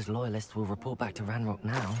risk those loyalists will report back to Ranrock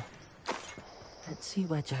now. Let's see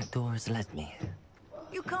where Jackdaw has led me.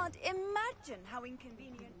 You can't imagine how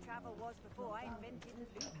inconvenient travel was before I invented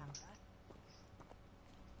blue powder.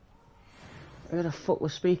 Who the fuck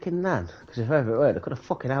was speaking then? Because if ever it were, they could have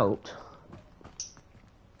fucking helped.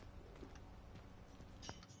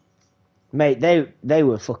 Mate, they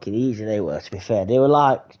were fucking easy, they were, to be fair. They were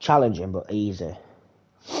like challenging but easy.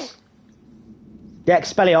 The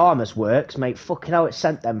Expelliarmus works, mate. Fucking hell, it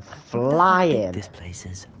sent them flying. This place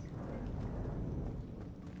is.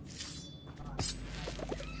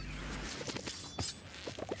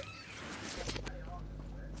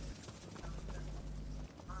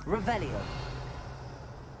 Revelio.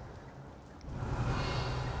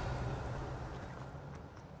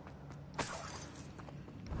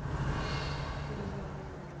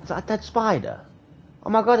 Is that a dead spider? Oh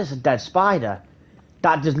my god, it's a dead spider.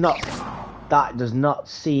 That does not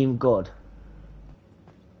seem good.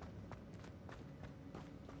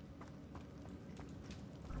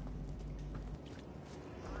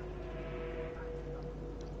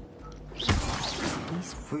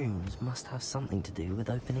 These rooms must have something to do with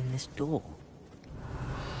opening this door.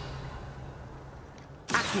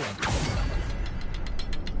 Accio.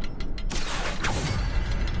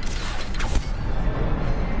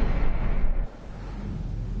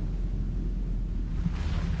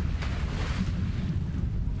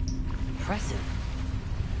 Impressive.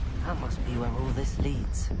 That must be where all this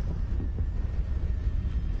leads.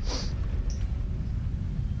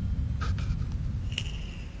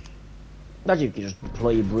 Imagine if you just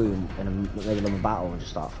deploy your broom in the middle of a battle and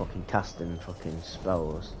just start fucking casting fucking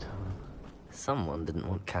spells. Someone didn't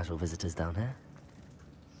want casual visitors down here.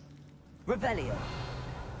 Revelio.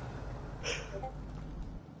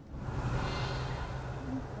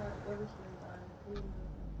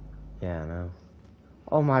 Yeah, I know.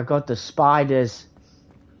 Oh my god, the spiders.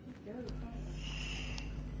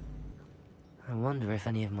 I wonder if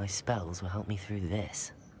any of my spells will help me through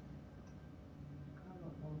this.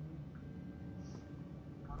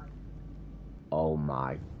 Oh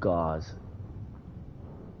my god.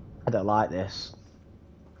 I don't like this.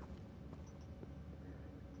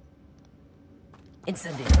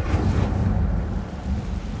 Incendio.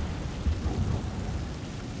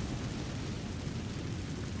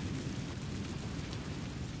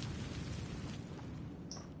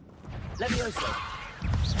 Levioso.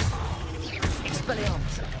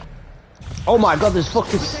 Expelliarmus. Oh my god, there's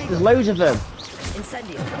loads of them.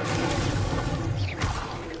 Incendio.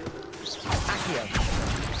 Accio.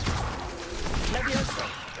 Levioso.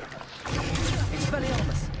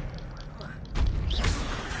 Expelliarmus.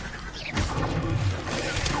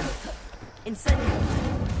 Incendio.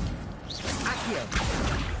 Accio.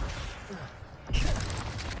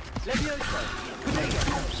 Levioso.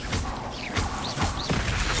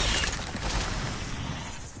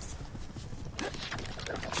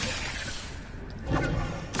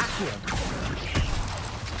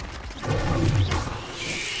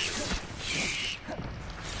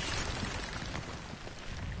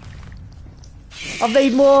 I've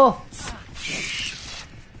made more.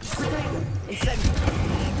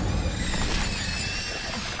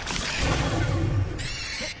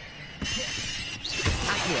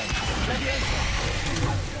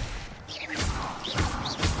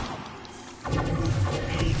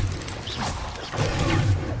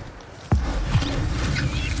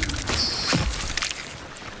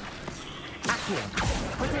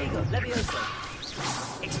 Levioso!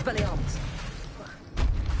 Expelliarmus!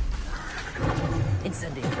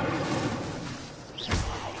 Incendio!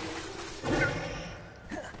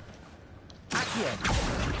 Accio!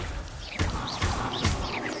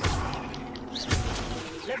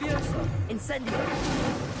 Levioso! Incendio!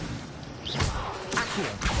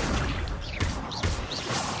 Accio!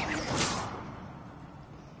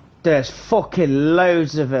 There's fucking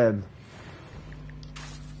loads of them.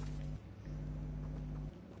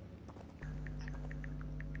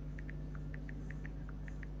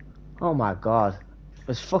 Oh my god.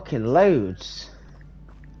 There's fucking loads.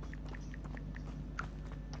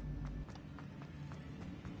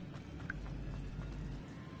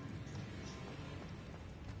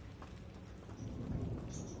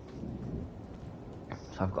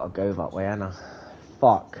 So I've got to go that way, Anna.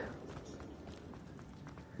 Fuck.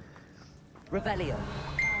 Revelio.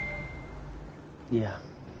 Yeah.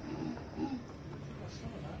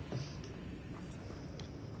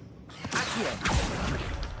 Accio.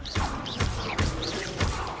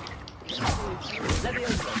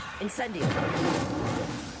 Levioso. Incendio.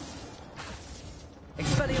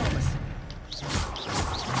 Expelliarmus.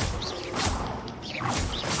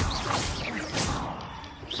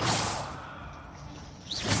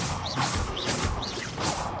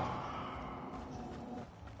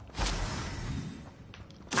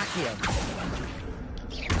 Accio.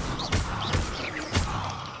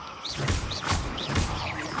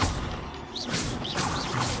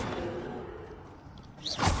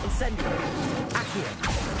 Incendio. Accio.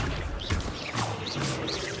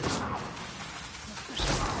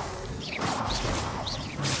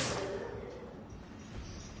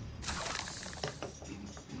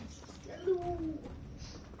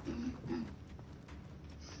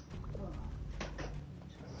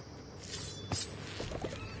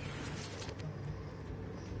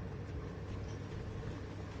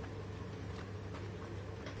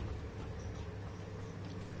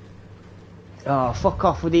 Oh, fuck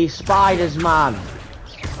off with these spiders, man.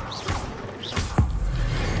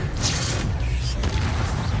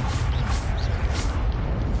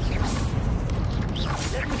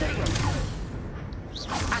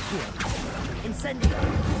 Accio. Incendio.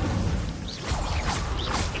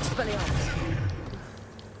 Expelliarmus.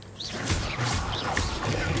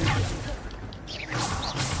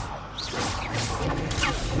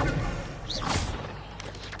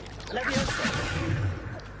 Levioso.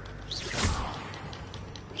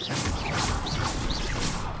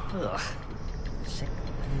 Ugh. Sick.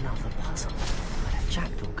 Another puzzle. But if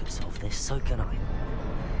Jackdaw could solve this, so can I.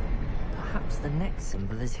 Perhaps the next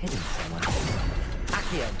symbol is hidden somewhere.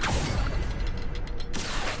 Accio.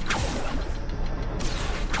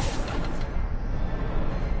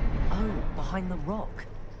 Oh, behind the rock.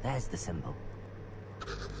 There's the symbol.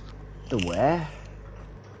 The where?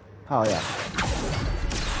 Oh, yeah.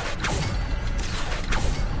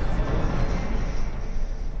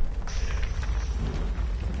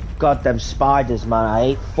 God, them spiders, man. I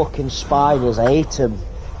hate fucking spiders. I hate them.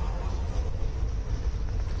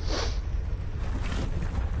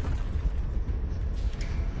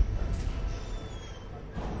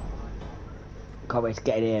 Can't wait to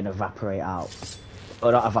get in here and evaporate out.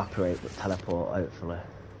 Or not evaporate, but teleport, hopefully.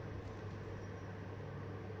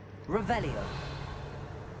 Revelio.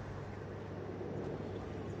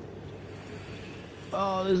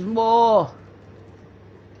 Oh, there's more!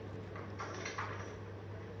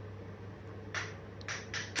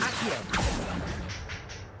 Accio.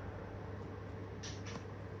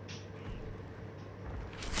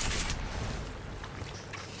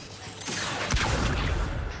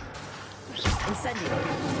 Incendio.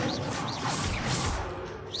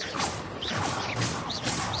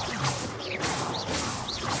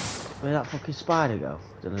 Where'd that fucking spider go?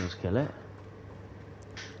 Didn't I just kill it?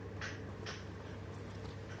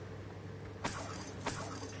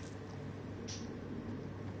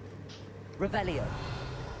 Revelio.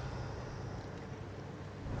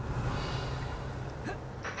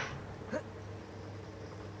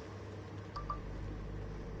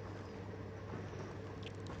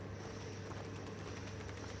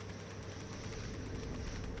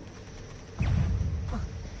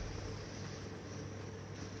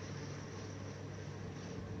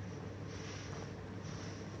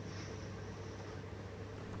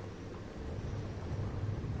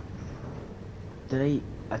 Did they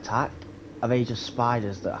attack? Are they just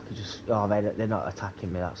spiders that I could just... Oh, they're not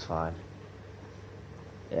attacking me, that's fine.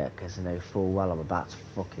 Yeah, because they know full well I'm about to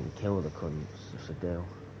fucking kill the cunts if I do.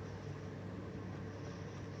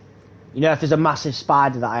 You know, if there's a massive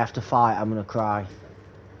spider that I have to fight, I'm gonna cry.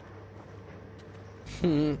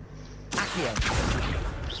 Accio.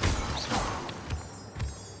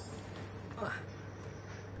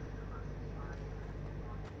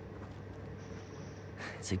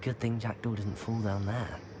 It's a good thing Jackdaw didn't fall down there.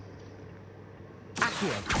 Accio!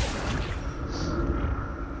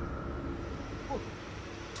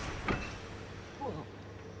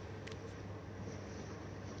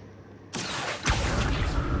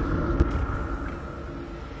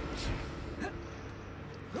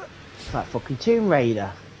 It's like fucking Tomb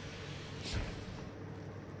Raider.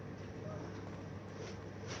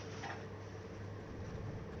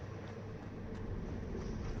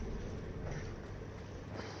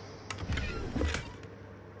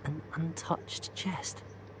 An untouched chest.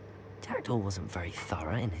 Jackdaw wasn't very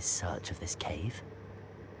thorough in his search of this cave.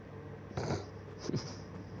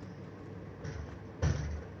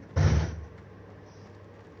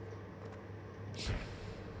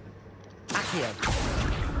 Accio!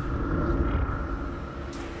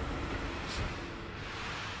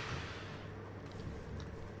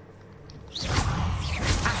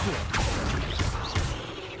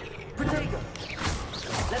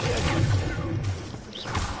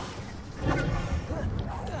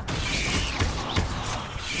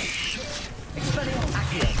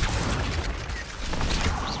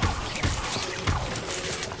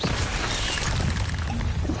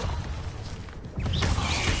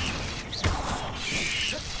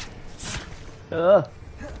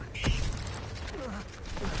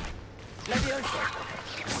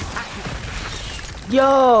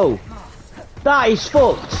 Yo! That is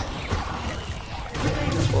fucked!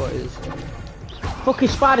 What is? Fucking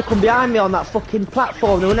spider come behind me on that fucking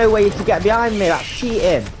platform. There was no way to get behind me. That's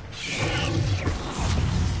cheating.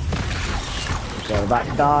 Okay, we're about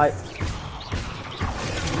to die.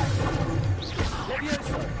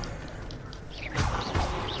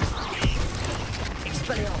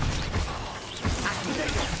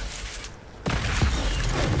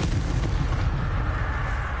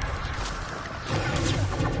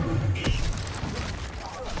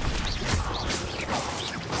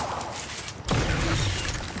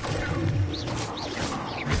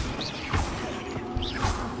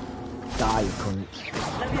 Die, you cunt.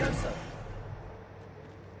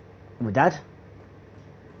 We're dead?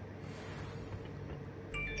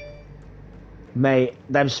 Mate,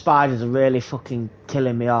 them spiders are really fucking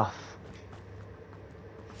killing me off.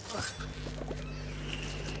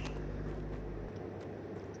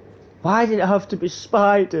 Why did it have to be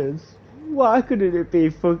spiders? Why couldn't it be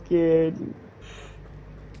fucking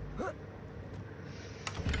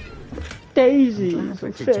daisies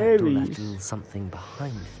and fairies? Left a little something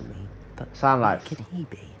behind for me, but sound like where could he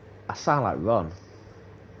be? I sound like Ron.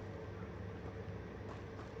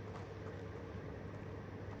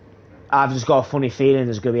 I've just got a funny feeling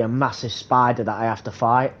there's going to be a massive spider that I have to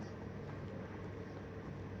fight.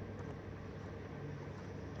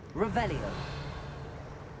 Revelio.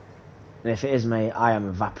 And if it is, mate, I am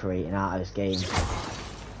evaporating out of this game.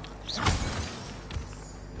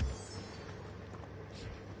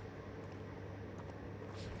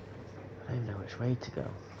 I don't know which way to go.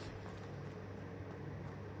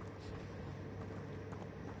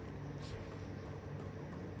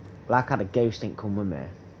 Like I had a ghost didn't come with me.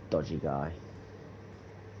 Dodgy guy.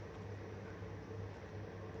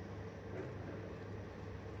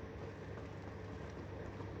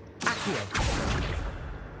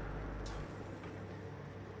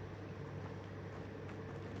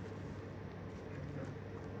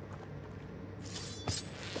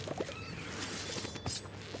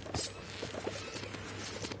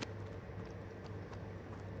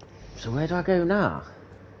 So where do I go now?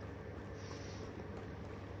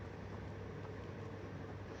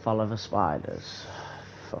 Follow the spiders.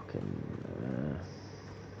 Fucking...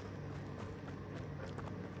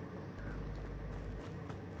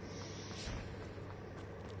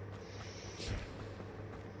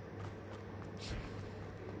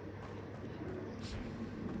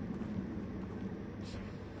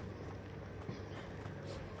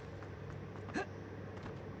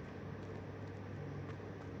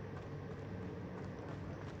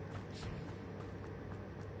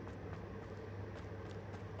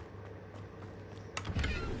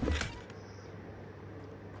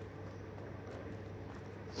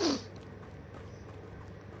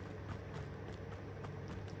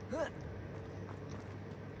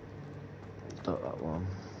 Not that one.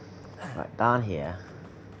 Right, down here.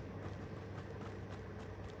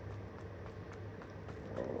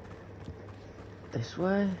 This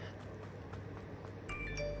way?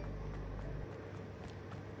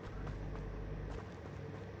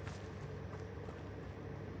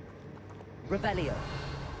 Revelio.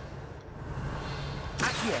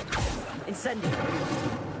 Accio. Incendio.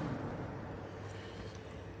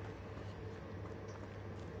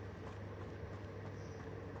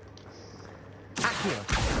 Accio.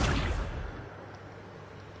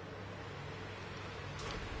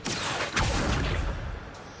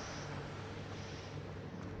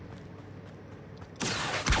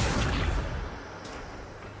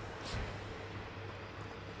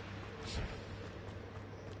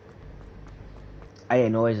 I hear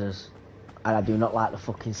noises, and I do not like the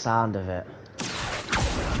fucking sound of it.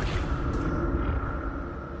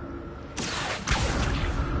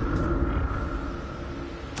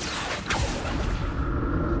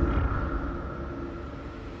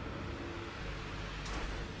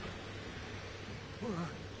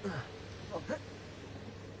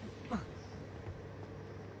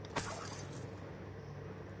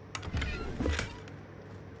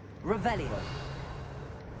 Revelio.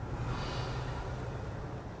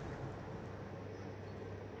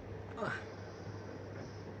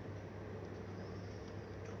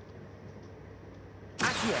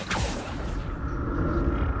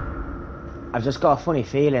 I've just got a funny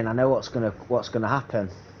feeling. I know what's gonna happen.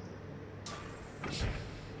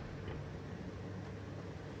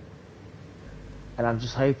 And I'm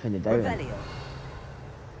just hoping they don't.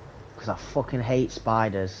 Because I fucking hate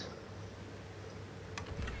spiders.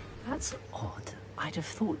 That's odd. I'd have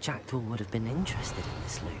thought Jackdaw would have been interested in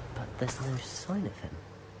this loot, but there's no sign of him.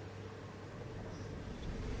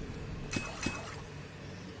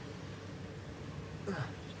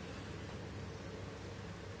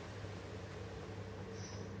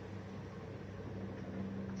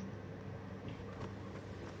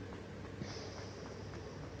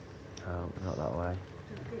 Oh, not that way.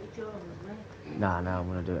 Nah, no, I'm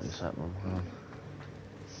gonna do it in a sec, Mum. Hold on.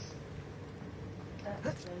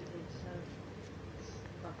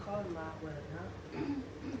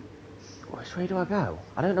 Which way do I go?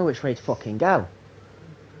 I don't know which way to fucking go.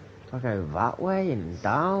 Do I go that way and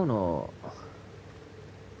down, or...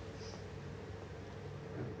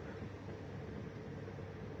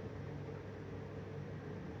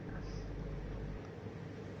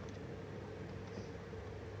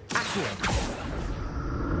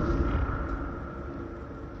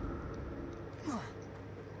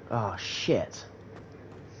 Oh, shit.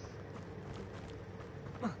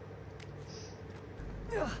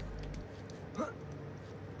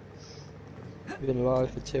 You've been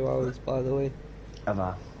alive for 2 hours, by the way. Have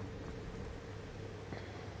I?